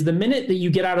together is the minute that you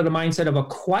get out of the mindset of a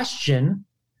question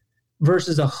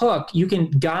versus a hook, you can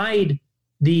guide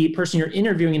the person you're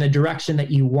interviewing in the direction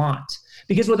that you want.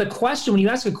 Because with a question, when you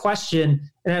ask a question,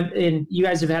 and you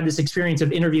guys have had this experience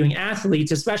of interviewing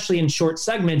athletes, especially in short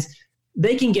segments,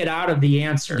 they can get out of the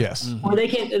answer. Yes.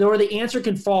 Mm-hmm. Or the answer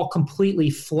can fall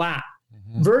completely flat.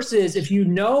 Mm-hmm. Versus if you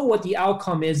know what the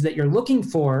outcome is that you're looking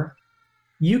for,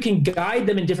 you can guide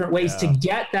them in different ways to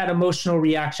get that emotional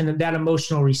reaction and that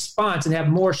emotional response and have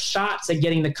more shots at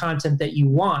getting the content that you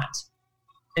want.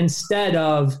 Instead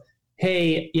of,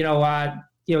 hey,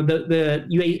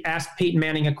 you ask Peyton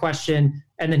Manning a question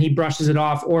and then he brushes it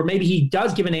off, or maybe he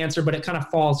does give an answer, but it kind of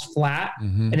falls flat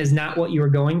and is not what you were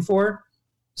going for.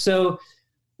 So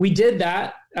we did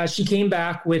that. She came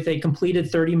back with a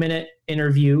completed 30-minute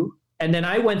interview. And then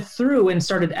I went through and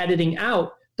started editing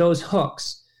out those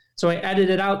hooks. So I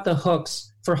edited out the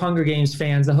hooks for Hunger Games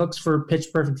fans, the hooks for Pitch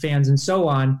Perfect fans, and so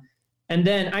on. And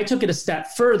then I took it a step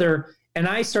further and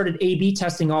I started A/B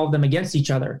testing all of them against each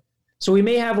other. So we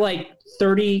may have like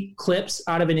 30 clips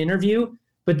out of an interview,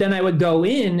 but then I would go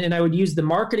in and I would use the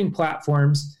marketing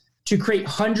platforms to create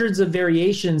hundreds of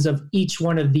variations of each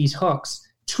one of these hooks,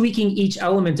 tweaking each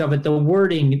element of it, the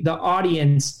wording, the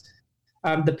audience,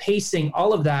 the pacing,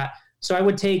 all of that. So I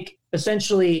would take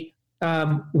essentially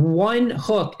one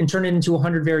hook and turn it into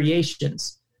 100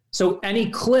 variations. So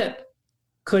any clip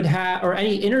could have, or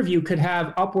any interview could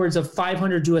have upwards of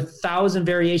 500 to 1,000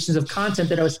 variations of content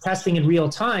that I was testing in real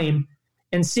time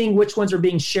and seeing which ones are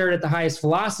being shared at the highest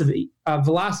velocity.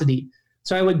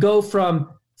 So I would go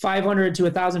from 500 to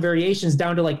 1,000 variations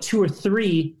down to like 2 or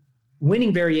 3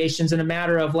 winning variations in a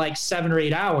matter of like 7 or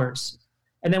 8 hours.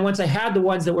 And then once I had the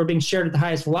ones that were being shared at the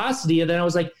highest velocity, then I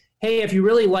was like, hey, if you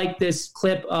really like this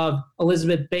clip of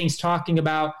Elizabeth Banks talking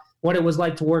about what it was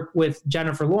like to work with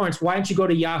Jennifer Lawrence, why don't you go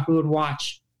to Yahoo and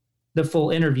watch the full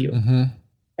interview?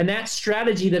 And that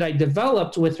strategy that I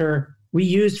developed with her, we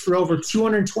used for over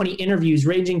 220 interviews,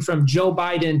 ranging from Joe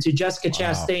Biden to Jessica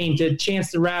Chastain to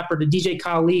Chance the Rapper to DJ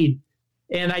Khaled.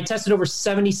 And I tested over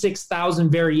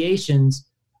 76,000 variations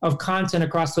of content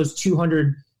across those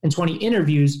 220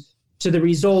 interviews, to the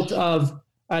result of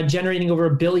generating over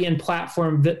 1 billion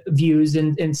platform views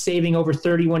and saving over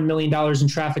 $31 million in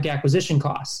traffic acquisition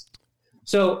costs.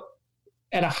 So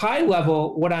at a high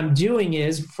level, what I'm doing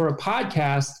is, for a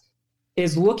podcast,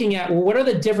 is looking at, well, what are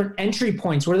the different entry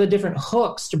points? What are the different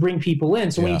hooks to bring people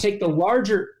in? So when you take the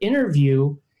larger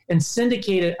interview and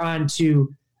syndicate it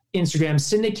onto Instagram,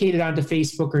 syndicate it onto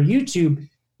Facebook or YouTube,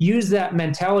 use that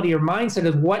mentality or mindset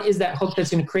of what is that hook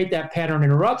that's going to create that pattern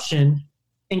interruption,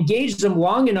 engage them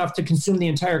long enough to consume the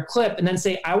entire clip, and then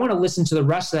say, I want to listen to the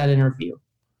rest of that interview.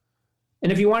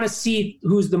 And if you want to see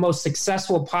who's the most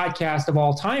successful podcast of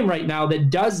all time right now that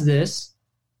does this,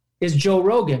 is Joe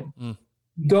Rogan.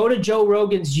 Go to Joe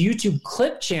Rogan's YouTube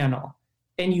clip channel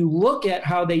and you look at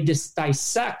how they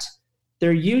dissect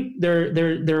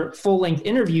their full-length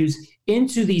interviews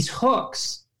into these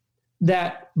hooks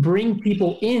that bring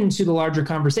people into the larger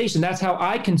conversation. That's how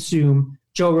I consume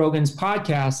Joe Rogan's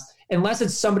podcast. Unless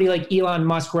it's somebody like Elon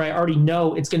Musk, where I already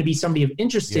know it's going to be somebody of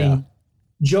interesting.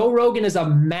 Joe Rogan is a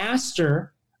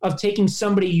master of taking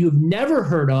somebody you've never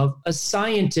heard of, a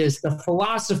scientist, a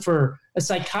philosopher, a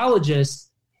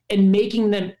psychologist, and making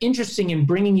them interesting and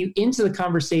bringing you into the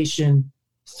conversation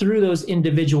through those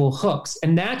individual hooks.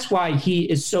 And that's why he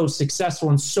is so successful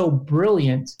and so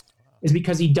brilliant, is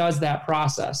because he does that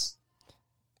process.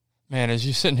 Man, as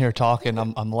you're sitting here talking,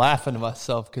 I'm laughing to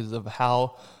myself because of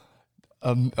how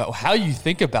you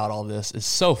think about all this is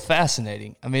so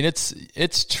fascinating. I mean,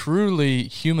 it's truly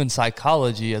human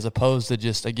psychology, as opposed to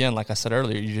just, again, like I said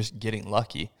earlier, you're just getting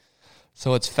lucky.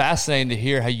 So it's fascinating to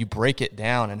hear how you break it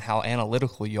down and how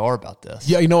analytical you are about this.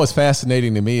 Yeah, what's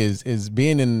fascinating to me is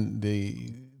being in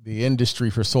the industry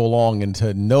for so long and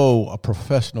to know a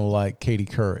professional like Katie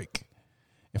Couric,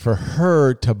 and for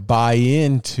her to buy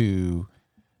into,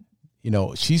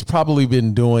 she's probably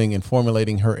been doing and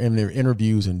formulating her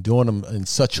interviews and doing them in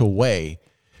such a way.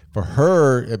 For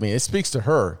her, I mean, it speaks to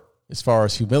her as far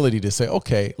as humility to say,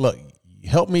 okay, look,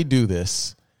 help me do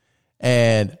this.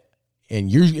 And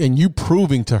you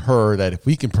proving to her that if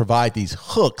we can provide these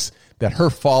hooks, that her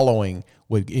following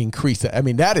would increase. I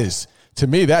mean, to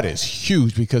me, that is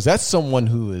huge, because that's someone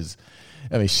who is,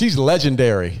 she's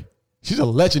legendary. She's a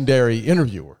legendary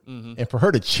interviewer. And for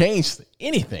her to change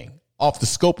anything off the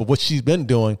scope of what she's been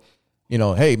doing,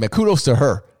 hey, man, kudos to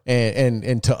her.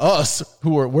 And to us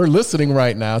we're listening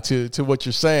right now to what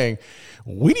you're saying,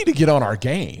 we need to get on our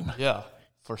game. Yeah,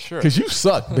 for sure. Because you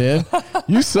suck, Ben.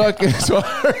 You suck.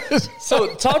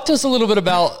 So talk to us a little bit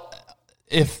about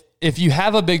if you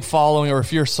have a big following, or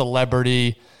if you're a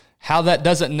celebrity, how that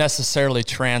doesn't necessarily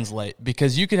translate.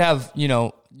 Because you could have,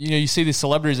 you see these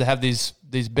celebrities that have these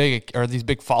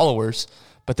big followers,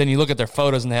 but then you look at their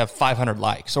photos and they have 500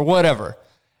 likes or whatever.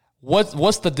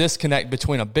 What's the disconnect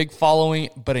between a big following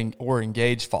or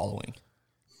engaged following?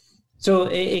 So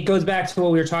it goes back to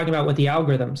what we were talking about with the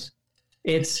algorithms.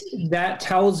 That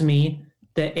tells me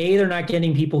that they're not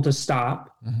getting people to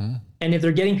stop. And if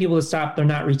they're getting people to stop, they're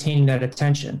not retaining that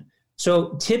attention.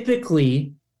 So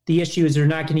typically the issue is they're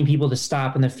not getting people to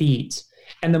stop in the feeds.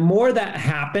 And the more that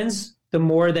happens, the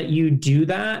more that you do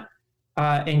that,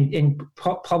 and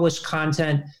publish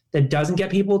content that doesn't get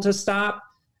people to stop,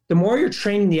 the more you're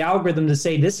training the algorithm to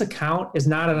say this account is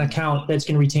not an account that's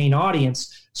going to retain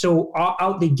audience. So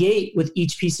out the gate with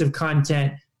each piece of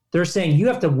content, they're saying you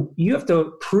have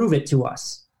to prove it to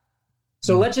us.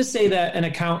 So let's just say that an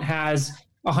account has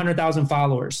 100,000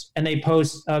 followers and they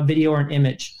post a video or an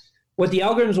image. What the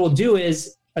algorithms will do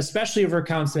is, especially for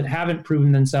accounts that haven't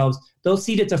proven themselves, they'll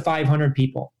seed it to 500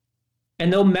 people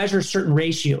and they'll measure certain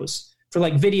ratios. For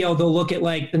like video, they'll look at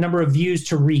like the number of views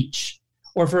to reach.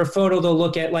 Or for a photo, they'll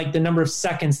look at like the number of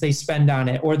seconds they spend on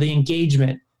it or the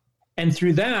engagement. And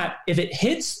through that, if it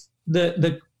hits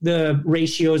the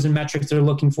ratios and metrics they're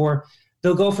looking for,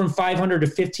 they'll go from 500 to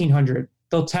 1,500.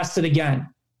 They'll test it again.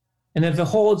 And if it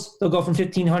holds, they'll go from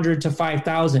 1,500 to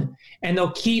 5,000. And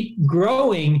they'll keep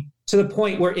growing to the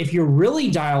point where if you're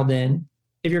really dialed in,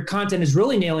 if your content is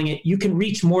really nailing it, you can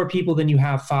reach more people than you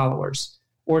have followers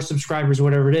or subscribers,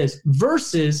 whatever it is.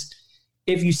 Versus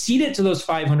if you seed it to those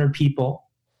 500 people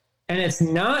and it's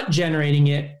not generating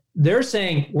it, they're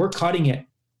saying, we're cutting it.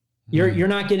 You're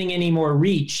not getting any more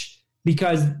reach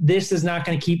because this is not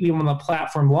going to keep you on the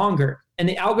platform longer. And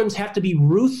the algorithms have to be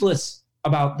ruthless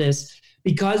about this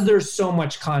because there's so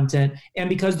much content and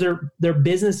because their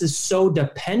business is so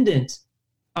dependent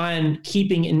on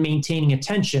keeping and maintaining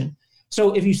attention.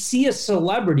 So if you see a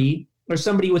celebrity or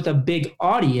somebody with a big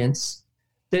audience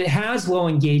that has low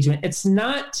engagement, it's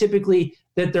not typically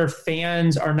that their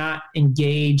fans are not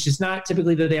engaged. It's not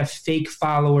typically that they have fake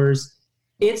followers.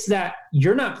 It's that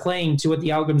you're not playing to what the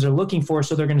algorithms are looking for,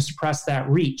 so they're going to suppress that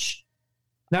reach.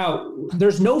 Now,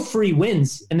 there's no free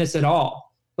wins in this at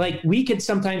all. Like we could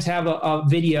sometimes have a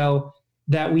video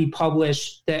that we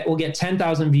publish that will get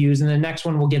 10,000 views and the next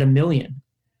one will get 1 million.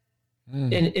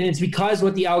 And it's because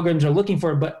what the algorithms are looking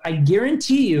for. But I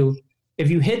guarantee you, if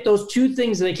you hit those two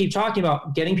things that they keep talking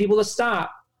about, getting people to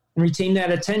stop and retain that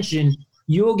attention,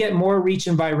 you will get more reach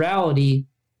and virality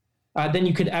than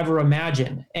you could ever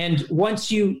imagine. And once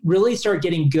you really start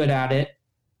getting good at it,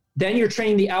 then you're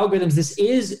training the algorithms. This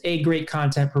is a great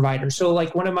content provider. So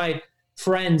like one of my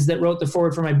friends that wrote the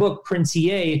foreword for my book, Prince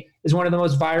EA, is one of the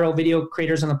most viral video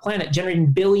creators on the planet,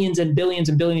 generating billions and billions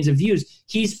and billions of views.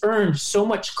 He's earned so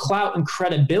much clout and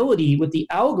credibility with the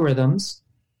algorithms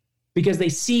because they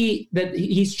see that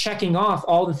he's checking off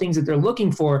all the things that they're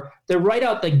looking for. They're right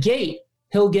out the gate,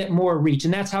 he'll get more reach.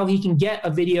 And that's how he can get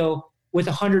a video with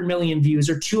 100 million views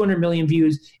or 200 million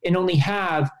views and only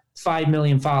have 5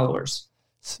 million followers.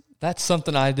 That's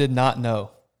something I did not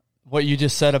know. What you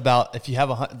just said about if you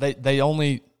have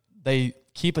they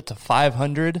keep it to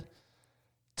 500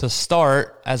 to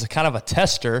start as a kind of a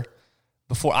tester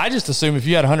before. I just assume if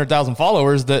you had 100,000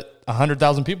 followers that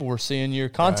 100,000 people were seeing your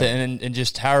content, right. and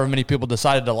just however many people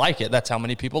decided to like it, that's how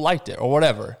many people liked it or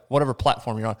whatever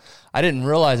platform you're on. I didn't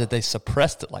realize that they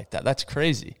suppressed it like that. That's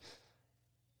crazy.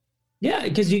 Yeah,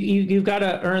 because you've got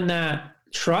to earn that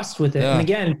trust with it. Yeah. And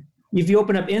again, if you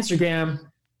open up Instagram,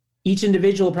 each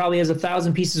individual probably has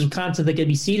 1,000 pieces of content that can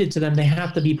be seeded to them. They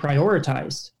have to be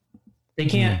prioritized. They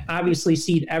can't obviously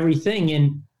seed everything,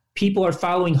 and people are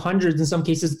following hundreds, in some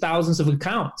cases, thousands of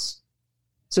accounts.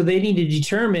 So they need to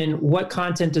determine what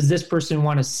content does this person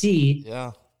want to see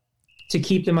to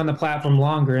keep them on the platform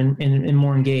longer and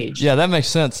more engaged. Yeah, that makes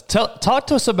sense. Talk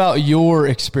to us about your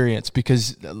experience,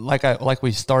 because like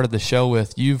we started the show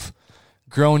with, you've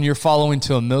grown your following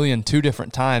to 1 million 2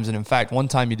 different times. And in fact, one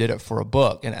time you did it for a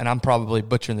book, and I'm probably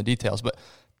butchering the details, but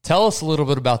tell us a little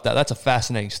bit about that. That's a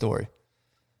fascinating story.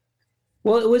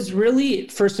 Well, it was really,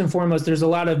 first and foremost, there's a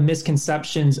lot of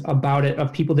misconceptions about it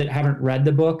of people that haven't read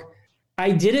the book.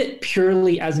 I did it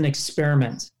purely as an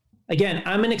experiment. Again,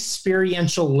 I'm an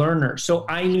experiential learner, so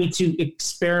I need to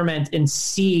experiment and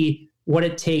see what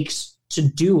it takes to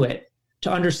do it,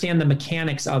 to understand the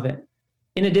mechanics of it.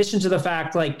 In addition to the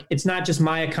fact, like, it's not just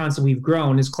my accounts that we've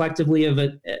grown, is collectively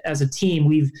as a team,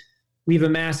 we've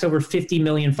amassed over 50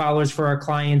 million followers for our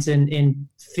clients and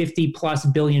 50 plus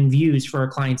billion views for our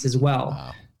clients as well.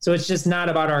 Wow. So it's just not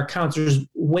about our accounts. There's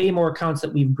way more accounts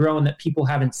that we've grown that people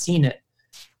haven't seen it.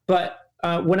 But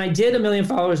when I did 1 million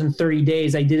followers in 30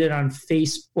 days, I did it on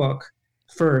Facebook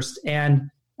first. And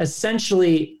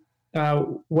essentially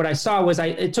what I saw was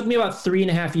it took me about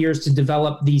 3.5 years to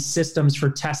develop these systems for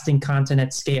testing content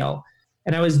at scale.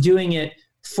 And I was doing it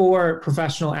for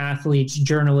professional athletes,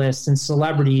 journalists, and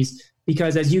celebrities,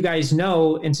 because as you guys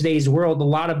know, in today's world, a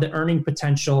lot of the earning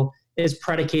potential is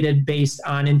predicated based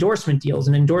on endorsement deals.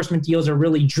 And endorsement deals are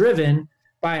really driven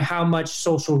by how much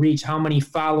social reach, how many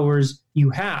followers you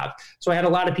have. So I had a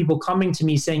lot of people coming to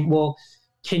me saying, well,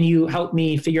 can you help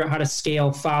me figure out how to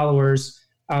scale followers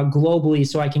globally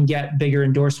so I can get bigger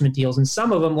endorsement deals? And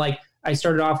some of them, like I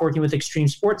started off working with extreme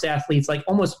sports athletes. Like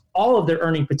almost all of their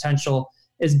earning potential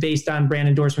is based on brand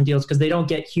endorsement deals because they don't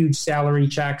get huge salary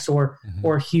checks or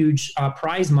huge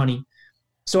prize money.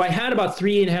 So I had about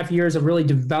 3.5 years of really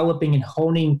developing and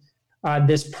honing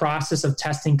this process of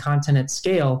testing content at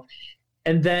scale.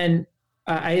 And then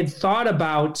I had thought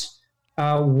about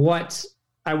what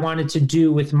I wanted to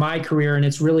do with my career, and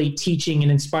it's really teaching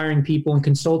and inspiring people and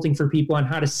consulting for people on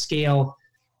how to scale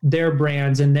their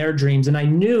brands and their dreams. And I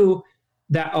knew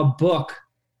that a book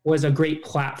was a great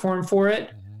platform for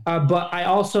it. But I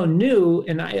also knew,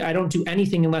 and I don't do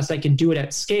anything unless I can do it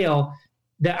at scale,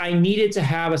 that I needed to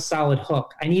have a solid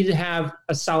hook. I needed to have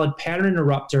a solid pattern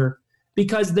interrupter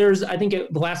because I think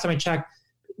the last time I checked,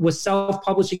 with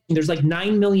self-publishing, there's like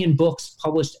 9 million books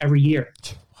published every year.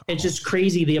 It's just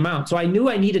crazy the amount. So I knew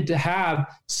I needed to have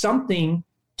something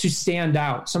to stand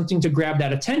out, something to grab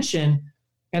that attention.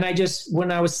 And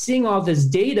when I was seeing all this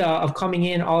data of coming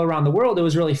in all around the world, it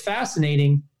was really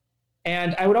fascinating.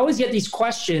 And I would always get these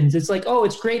questions. It's like, oh,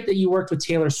 it's great that you worked with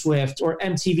Taylor Swift or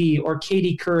MTV or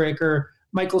Katie Couric or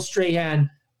Michael Strahan.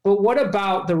 But what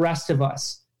about the rest of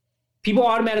us? People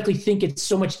automatically think it's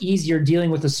so much easier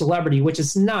dealing with a celebrity, which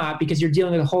it's not because you're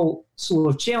dealing with a whole slew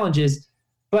of challenges.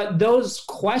 But those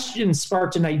questions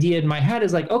sparked an idea in my head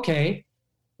is like, okay,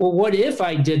 well, what if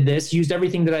I did this, used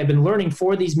everything that I've been learning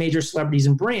for these major celebrities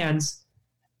and brands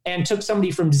and took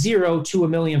somebody from 0 to 1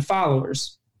 million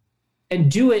followers and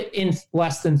do it in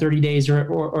less than 30 days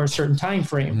or a certain time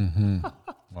frame?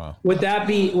 Wow. Would that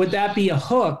be a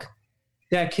hook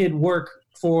that could work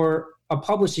for a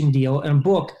publishing deal and a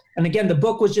book? And again, the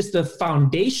book was just the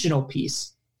foundational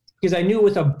piece because I knew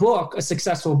with a book, a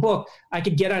successful book, I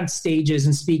could get on stages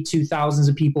and speak to thousands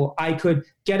of people. I could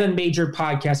get on major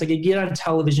podcasts. I could get on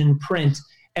television, print,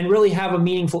 and really have a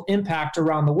meaningful impact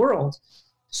around the world.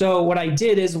 So what I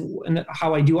did is, and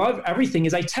how I do everything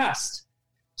is I test.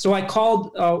 So I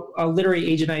called a literary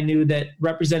agent I knew that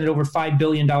represented over $5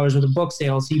 billion worth of book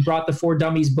sales. He brought the 4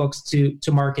 Dummies books to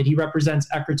market. He represents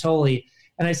Eckhart Tolle.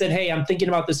 And I said, hey, I'm thinking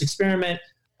about this experiment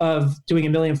of doing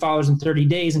 1 million followers in 30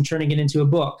 days and turning it into a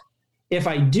book. If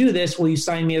I do this, will you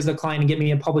sign me as a client and get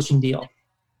me a publishing deal?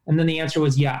 And then the answer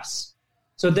was yes.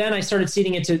 So then I started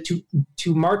seeding it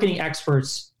to marketing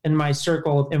experts in my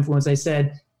circle of influence. I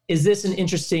said, is this an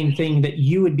interesting thing that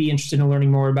you would be interested in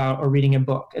learning more about or reading a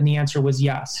book? And the answer was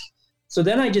yes. So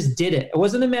then I just did it. It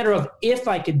wasn't a matter of if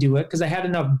I could do it because I had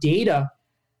enough data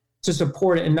to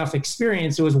support it, enough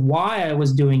experience. It was why I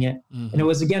was doing it. And it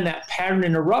was, again, that pattern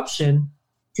interruption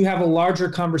to have a larger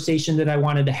conversation that I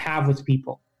wanted to have with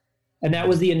people. And that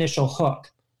was the initial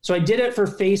hook. So I did it for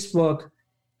Facebook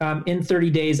in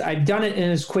 30 days. I've done it in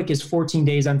as quick as 14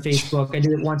 days on Facebook. I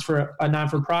did it once for a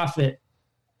non-for-profit.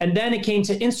 And then it came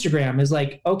to Instagram. It's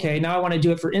like, okay, now I want to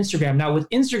do it for Instagram. Now with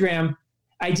Instagram,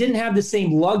 I didn't have the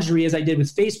same luxury as I did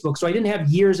with Facebook. So I didn't have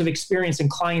years of experience and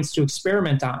clients to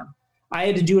experiment on. I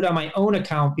had to do it on my own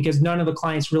account because none of the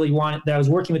clients really that I was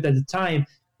working with at the time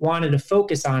wanted to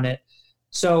focus on it.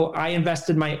 So I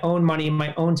invested my own money,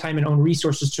 my own time and own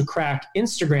resources to crack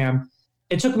Instagram.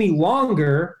 It took me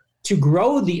longer to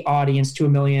grow the audience to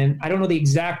 1 million. I don't know the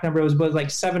exact number. It was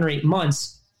like 7 or 8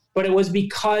 months, but it was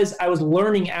because I was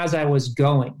learning as I was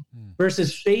going.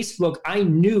 Versus Facebook, I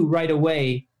knew right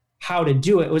away how to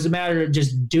do it. It was a matter of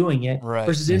just doing it. Right.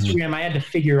 Versus Instagram, I had to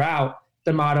figure out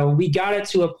the motto. We got it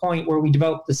to a point where we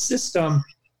developed the system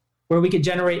where we could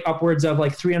generate upwards of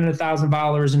like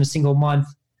 $300,000 in a single month.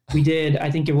 We did, I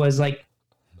think it was like,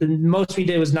 the most we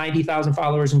did was 90,000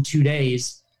 followers in 2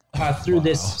 days through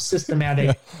this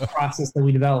systematic process that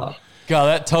we developed. God,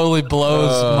 that totally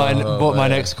blows what my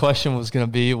next question was going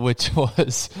to be, which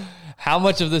was how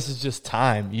much of this is just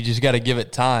time? You just got to give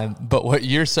it time. But what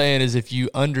you're saying is if you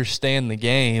understand the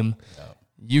game,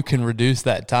 you can reduce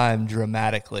that time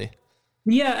dramatically.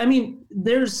 Yeah, I mean,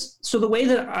 so the way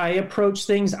that I approach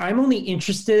things, I'm only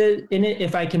interested in it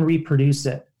if I can reproduce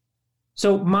it.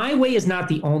 So my way is not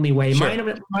the only way.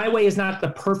 Sure. My way is not the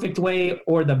perfect way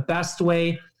or the best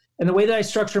way. And the way that I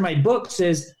structure my books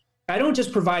is I don't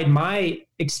just provide my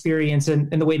experience and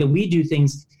the way that we do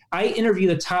things. I interview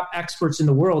the top experts in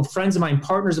the world, friends of mine,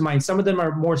 partners of mine. Some of them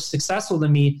are more successful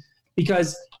than me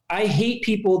because I hate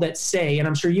people that say, and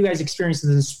I'm sure you guys experience this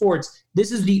in sports,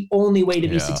 this is the only way to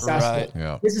be successful. Right.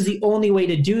 Yeah. This is the only way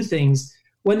to do things.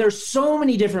 When there's so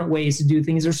many different ways to do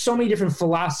things, there's so many different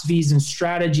philosophies and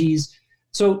strategies.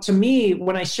 So to me,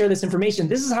 when I share this information,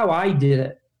 this is how I did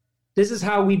it. This is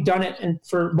how we've done it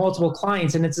for multiple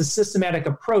clients. And it's a systematic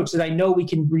approach that I know we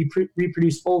can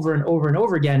reproduce over and over and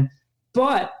over again.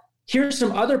 But here's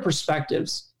some other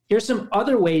perspectives. here's some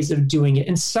other ways of doing it.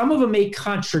 And some of them may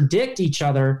contradict each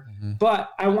other,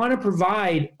 but I want to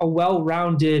provide a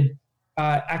well-rounded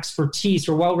expertise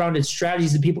or well-rounded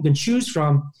strategies that people can choose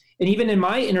from. And even in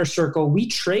my inner circle, we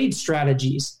trade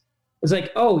strategies. It's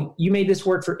like, oh, you made this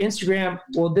work for Instagram.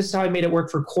 Well, this is how I made it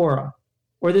work for Quora,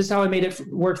 or this is how I made it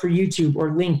work for YouTube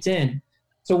or LinkedIn.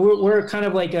 So we're kind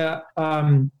of like a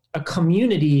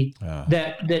community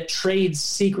that trades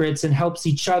secrets and helps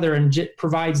each other and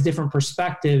provides different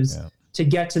perspectives to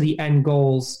get to the end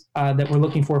goals that we're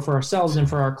looking for ourselves and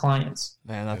for our clients.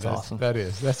 Man, that's awesome.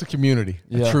 That's a community,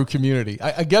 a true community.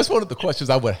 I guess one of the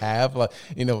questions I would have, like,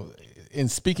 in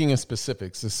speaking in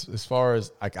specifics, as far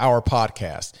as like our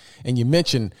podcast, and you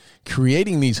mentioned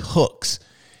creating these hooks.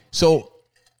 So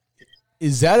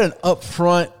is that an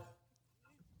upfront,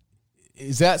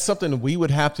 is that something that we would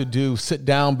have to do, sit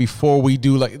down before we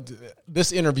do like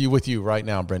this interview with you right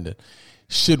now, Brendan?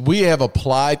 Should we have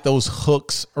applied those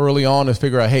hooks early on to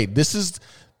figure out, hey, this is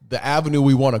the avenue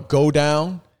we want to go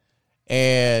down,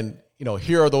 and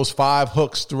here are those 5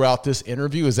 hooks throughout this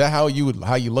interview? Is that how you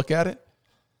look at it?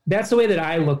 That's the way that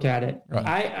I look at it.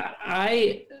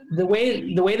 Right. The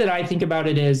way that I think about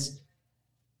it is,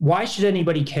 why should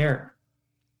anybody care?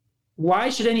 Why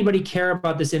should anybody care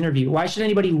about this interview? Why should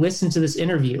anybody listen to this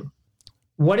interview?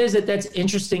 What is it that's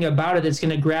interesting about it that's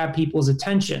going to grab people's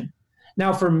attention?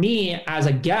 Now, for me as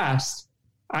a guest,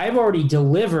 I've already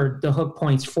delivered the hook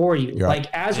points for you. Yep. Like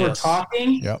as we're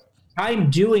talking, I'm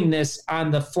doing this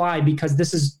on the fly because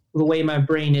this is the way my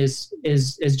brain is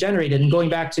generated. And going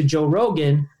back to Joe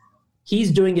Rogan,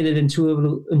 he's doing it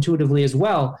intuitively as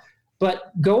well.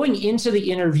 But going into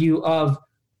the interview of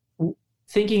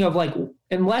thinking of like,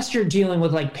 unless you're dealing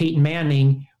with like Peyton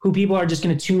Manning, who people are just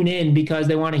going to tune in because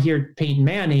they want to hear Peyton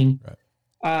Manning,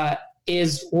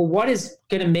 is, well, what is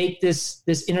going to make this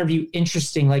interview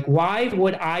interesting? Like, why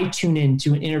would I tune in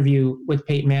to an interview with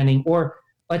Peyton Manning? Or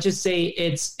let's just say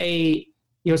it's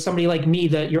somebody like me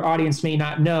that your audience may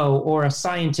not know, or a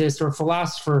scientist or a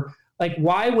philosopher. Like,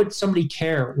 why would somebody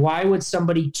care? Why would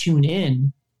somebody tune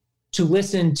in to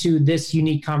listen to this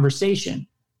unique conversation?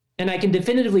 And I can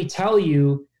definitively tell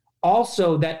you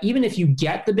also that even if you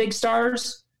get the big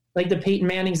stars, like the Peyton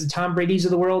Mannings, the Tom Brady's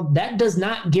of the world, that does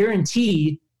not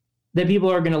guarantee that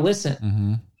people are going to listen.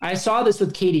 Mm-hmm. I saw this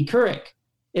with Katie Couric.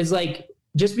 It's like,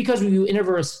 just because you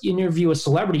interview a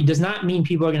celebrity does not mean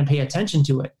people are going to pay attention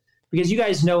to it. Because you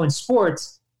guys know in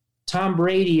sports, Tom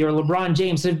Brady or LeBron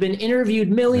James have been interviewed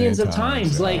millions of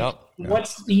times.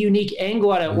 What's the unique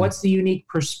angle on it? What's the unique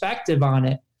perspective on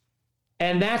it?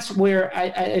 And that's where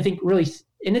I think really,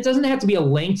 and it doesn't have to be a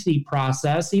lengthy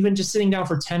process, even just sitting down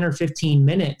for 10 or 15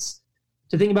 minutes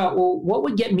to think about, well, what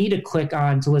would get me to click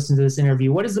on to listen to this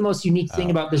interview? What is the most unique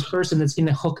thing about this person that's going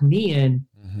to hook me in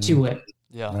to it?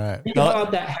 Yeah. Right. Think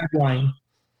about that headline.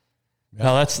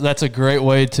 No, that's a great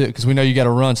way to, because we know you got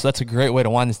to run. So that's a great way to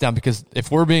wind this down, because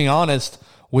if we're being honest,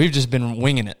 we've just been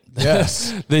winging it.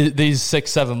 Yes. These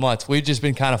 6-7 months, we've just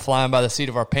been kind of flying by the seat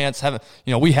of our pants.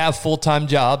 We have full-time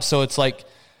jobs. So it's like,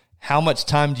 how much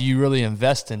time do you really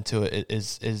invest into it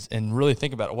is and really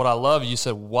think about it. What I love, you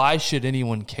said, why should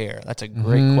anyone care? That's a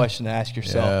great question to ask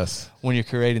yourself when you're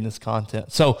creating this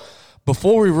content. So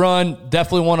before we run,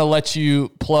 definitely want to let you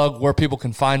plug where people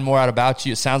can find more out about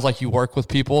you. It sounds like you work with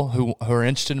people who are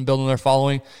interested in building their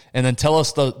following. And then tell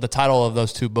us the title of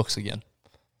those 2 books again.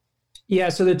 Yeah,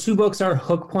 so the 2 books are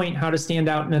Hook Point, How to Stand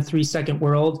Out in a 3-Second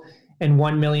World, and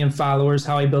 1 Million Followers,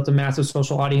 How I Built a Massive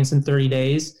Social Audience in 30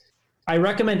 Days. I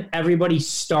recommend everybody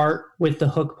start with the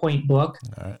Hook Point book,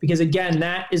 because, again,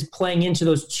 that is playing into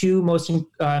those 2 most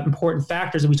important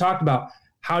factors that we talked about.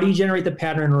 How do you generate the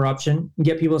pattern interruption and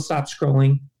get people to stop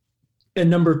scrolling? And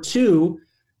number 2,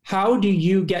 how do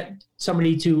you get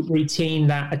somebody to retain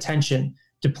that attention,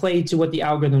 to play to what the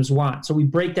algorithms want? So we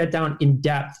break that down in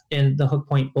depth in the Hook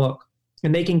Point book.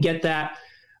 And they can get that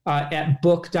at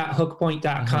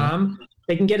book.hookpoint.com.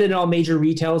 They can get it in all major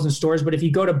retailers and stores. But if you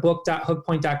go to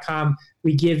book.hookpoint.com,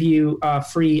 we give you a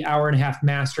free 1.5-hour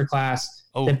masterclass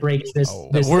that breaks this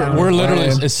down. We're literally,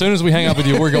 as soon as we hang up with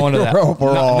you, we're going to that.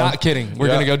 Not kidding. We're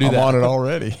going to go do that. I'm on it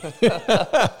already.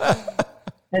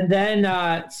 And then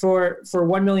for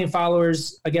 1 million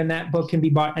followers, again, that book can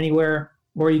be bought anywhere,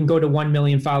 or you can go to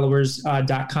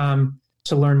 1millionfollowers.com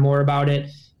to learn more about it.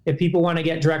 If people want to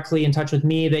get directly in touch with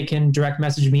me, they can direct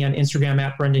message me on Instagram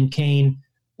at Brendan Kane,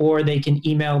 or they can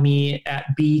email me at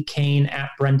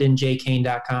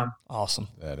bkane@brendanjkane.com. Awesome.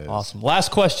 That is awesome.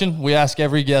 Last question. We ask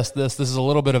every guest this. This is a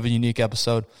little bit of a unique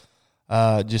episode,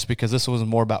 just because this was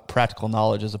more about practical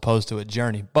knowledge as opposed to a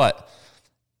journey. But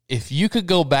if you could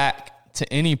go back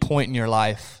to any point in your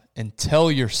life and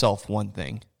tell yourself one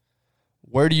thing,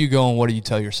 where do you go and what do you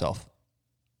tell yourself?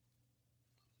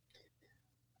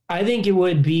 I think it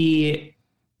would be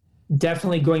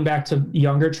definitely going back to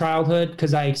younger childhood,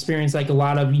 because I experienced like a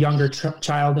lot of younger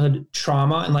childhood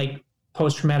trauma and like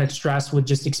post-traumatic stress with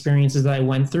just experiences that I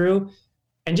went through,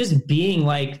 and just being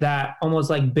like that almost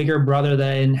like bigger brother that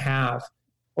I didn't have,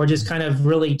 or just kind of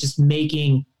really just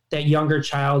making that younger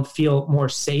child feel more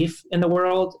safe in the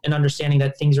world and understanding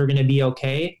that things are going to be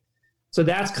okay. So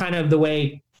that's kind of the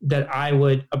way that I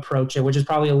would approach it, which is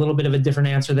probably a little bit of a different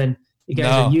answer than you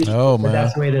guys are used to. But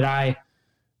that's the way that I.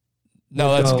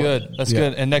 No, that's good. That's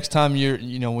good. And next time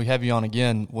we have you on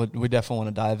again, we definitely want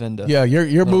to dive into. Yeah,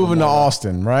 you're moving to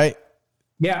Austin, right?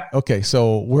 Yeah. Okay,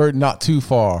 so we're not too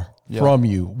far from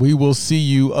you. We will see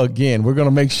you again. We're going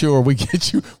to make sure we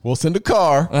get you. We'll send a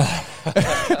car.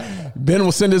 Ben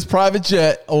will send his private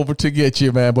jet over to get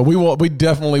you, man. But we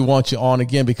definitely want you on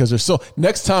again, because there's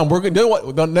next time we're going to do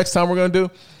what the next time we're going to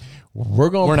do. We're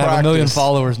going to have 1 million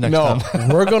followers next time.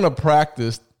 We're going to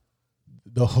practice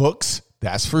the hooks.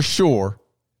 That's for sure.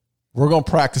 We're going to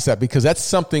practice that, because that's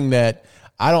something that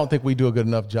I don't think we do a good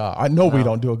enough job. I know we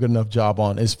don't do a good enough job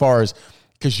on, as far as,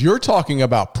 because you're talking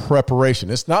about preparation.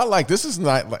 It's not like, this is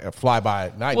not like a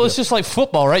fly-by-night. Well, it's just like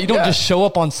football, right? You don't just show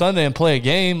up on Sunday and play a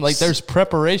game. Like, there's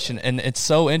preparation. And it's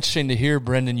so interesting to hear,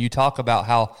 Brendan, you talk about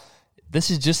how this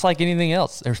is just like anything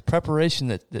else. There's preparation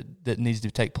that needs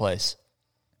to take place.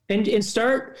 And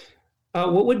start,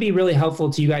 what would be really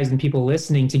helpful to you guys and people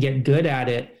listening to get good at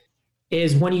it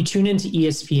is when you tune into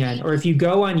ESPN, or if you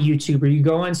go on YouTube or you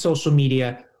go on social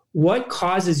media, what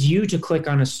causes you to click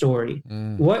on a story?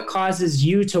 What causes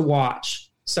you to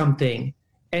watch something?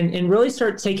 And really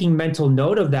start taking mental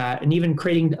note of that, and even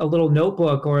creating a little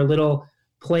notebook or a little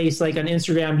place like on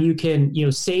Instagram, you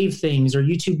can, save things, or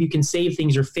YouTube, you can save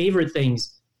things or favorite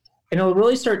things. And it'll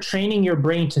really start training your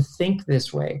brain to think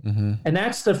this way. Mm-hmm. And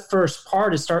that's the first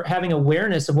part, is start having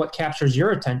awareness of what captures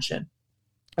your attention.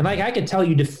 And like, I could tell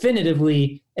you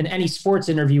definitively in any sports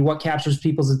interview what captures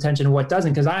people's attention and what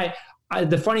doesn't. Because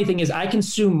the funny thing is, I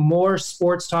consume more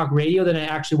sports talk radio than I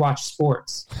actually watch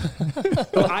sports.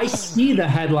 So I see the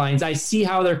headlines. I see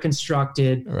how they're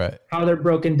constructed, how they're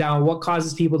broken down, what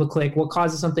causes people to click, what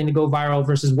causes something to go viral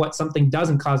versus what something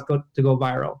doesn't cause to go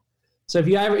viral. So if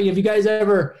you guys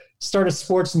ever start a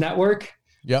sports network,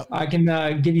 I can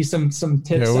give you some tips.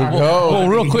 There we go. Well,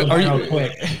 real quick,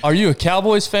 are you a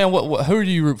Cowboys fan? Who do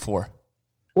you root for?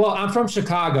 Well, I'm from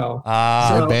Chicago, so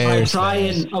I try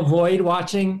and avoid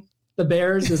watching the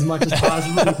Bears as much as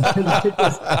possible.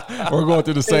 We're going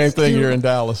through the same thing here in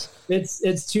Dallas.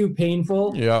 It's too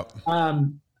painful. Yeah.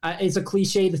 It's a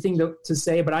cliche thing to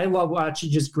say, but I love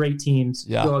watching just great teams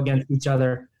go against each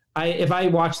other. If I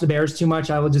watch the Bears too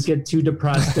much, I will just get too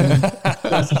depressed. And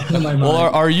that's out of my mind. Well,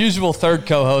 our usual third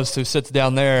co-host who sits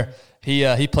down there,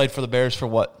 he played for the Bears for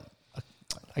what?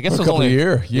 I guess it was only a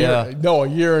year. No, a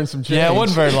year and some change. Yeah, it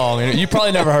wasn't very long. You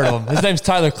probably never heard of him. His name's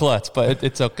Tyler Klutz, but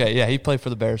it's okay. Yeah, he played for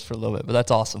the Bears for a little bit, but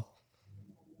that's awesome.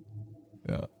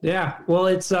 Yeah. Well,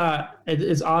 it's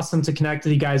awesome to connect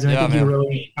with you guys, and I think you're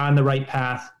really on the right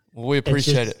path. Well, we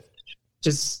appreciate it.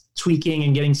 Just tweaking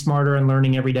and getting smarter and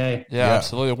learning every day. Yeah,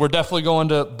 absolutely. We're definitely going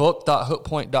to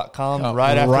book.hookpoint.com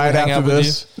right after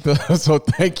this. So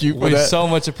thank you for that. We so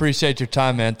much appreciate your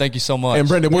time, man. Thank you so much. And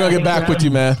Brendan, we're going to get back with you,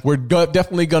 man. We're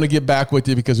definitely going to get back with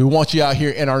you, because we want you out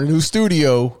here in our new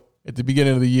studio at the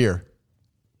beginning of the year.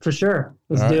 For sure.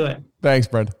 Let's do it. Thanks,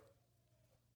 Brendan.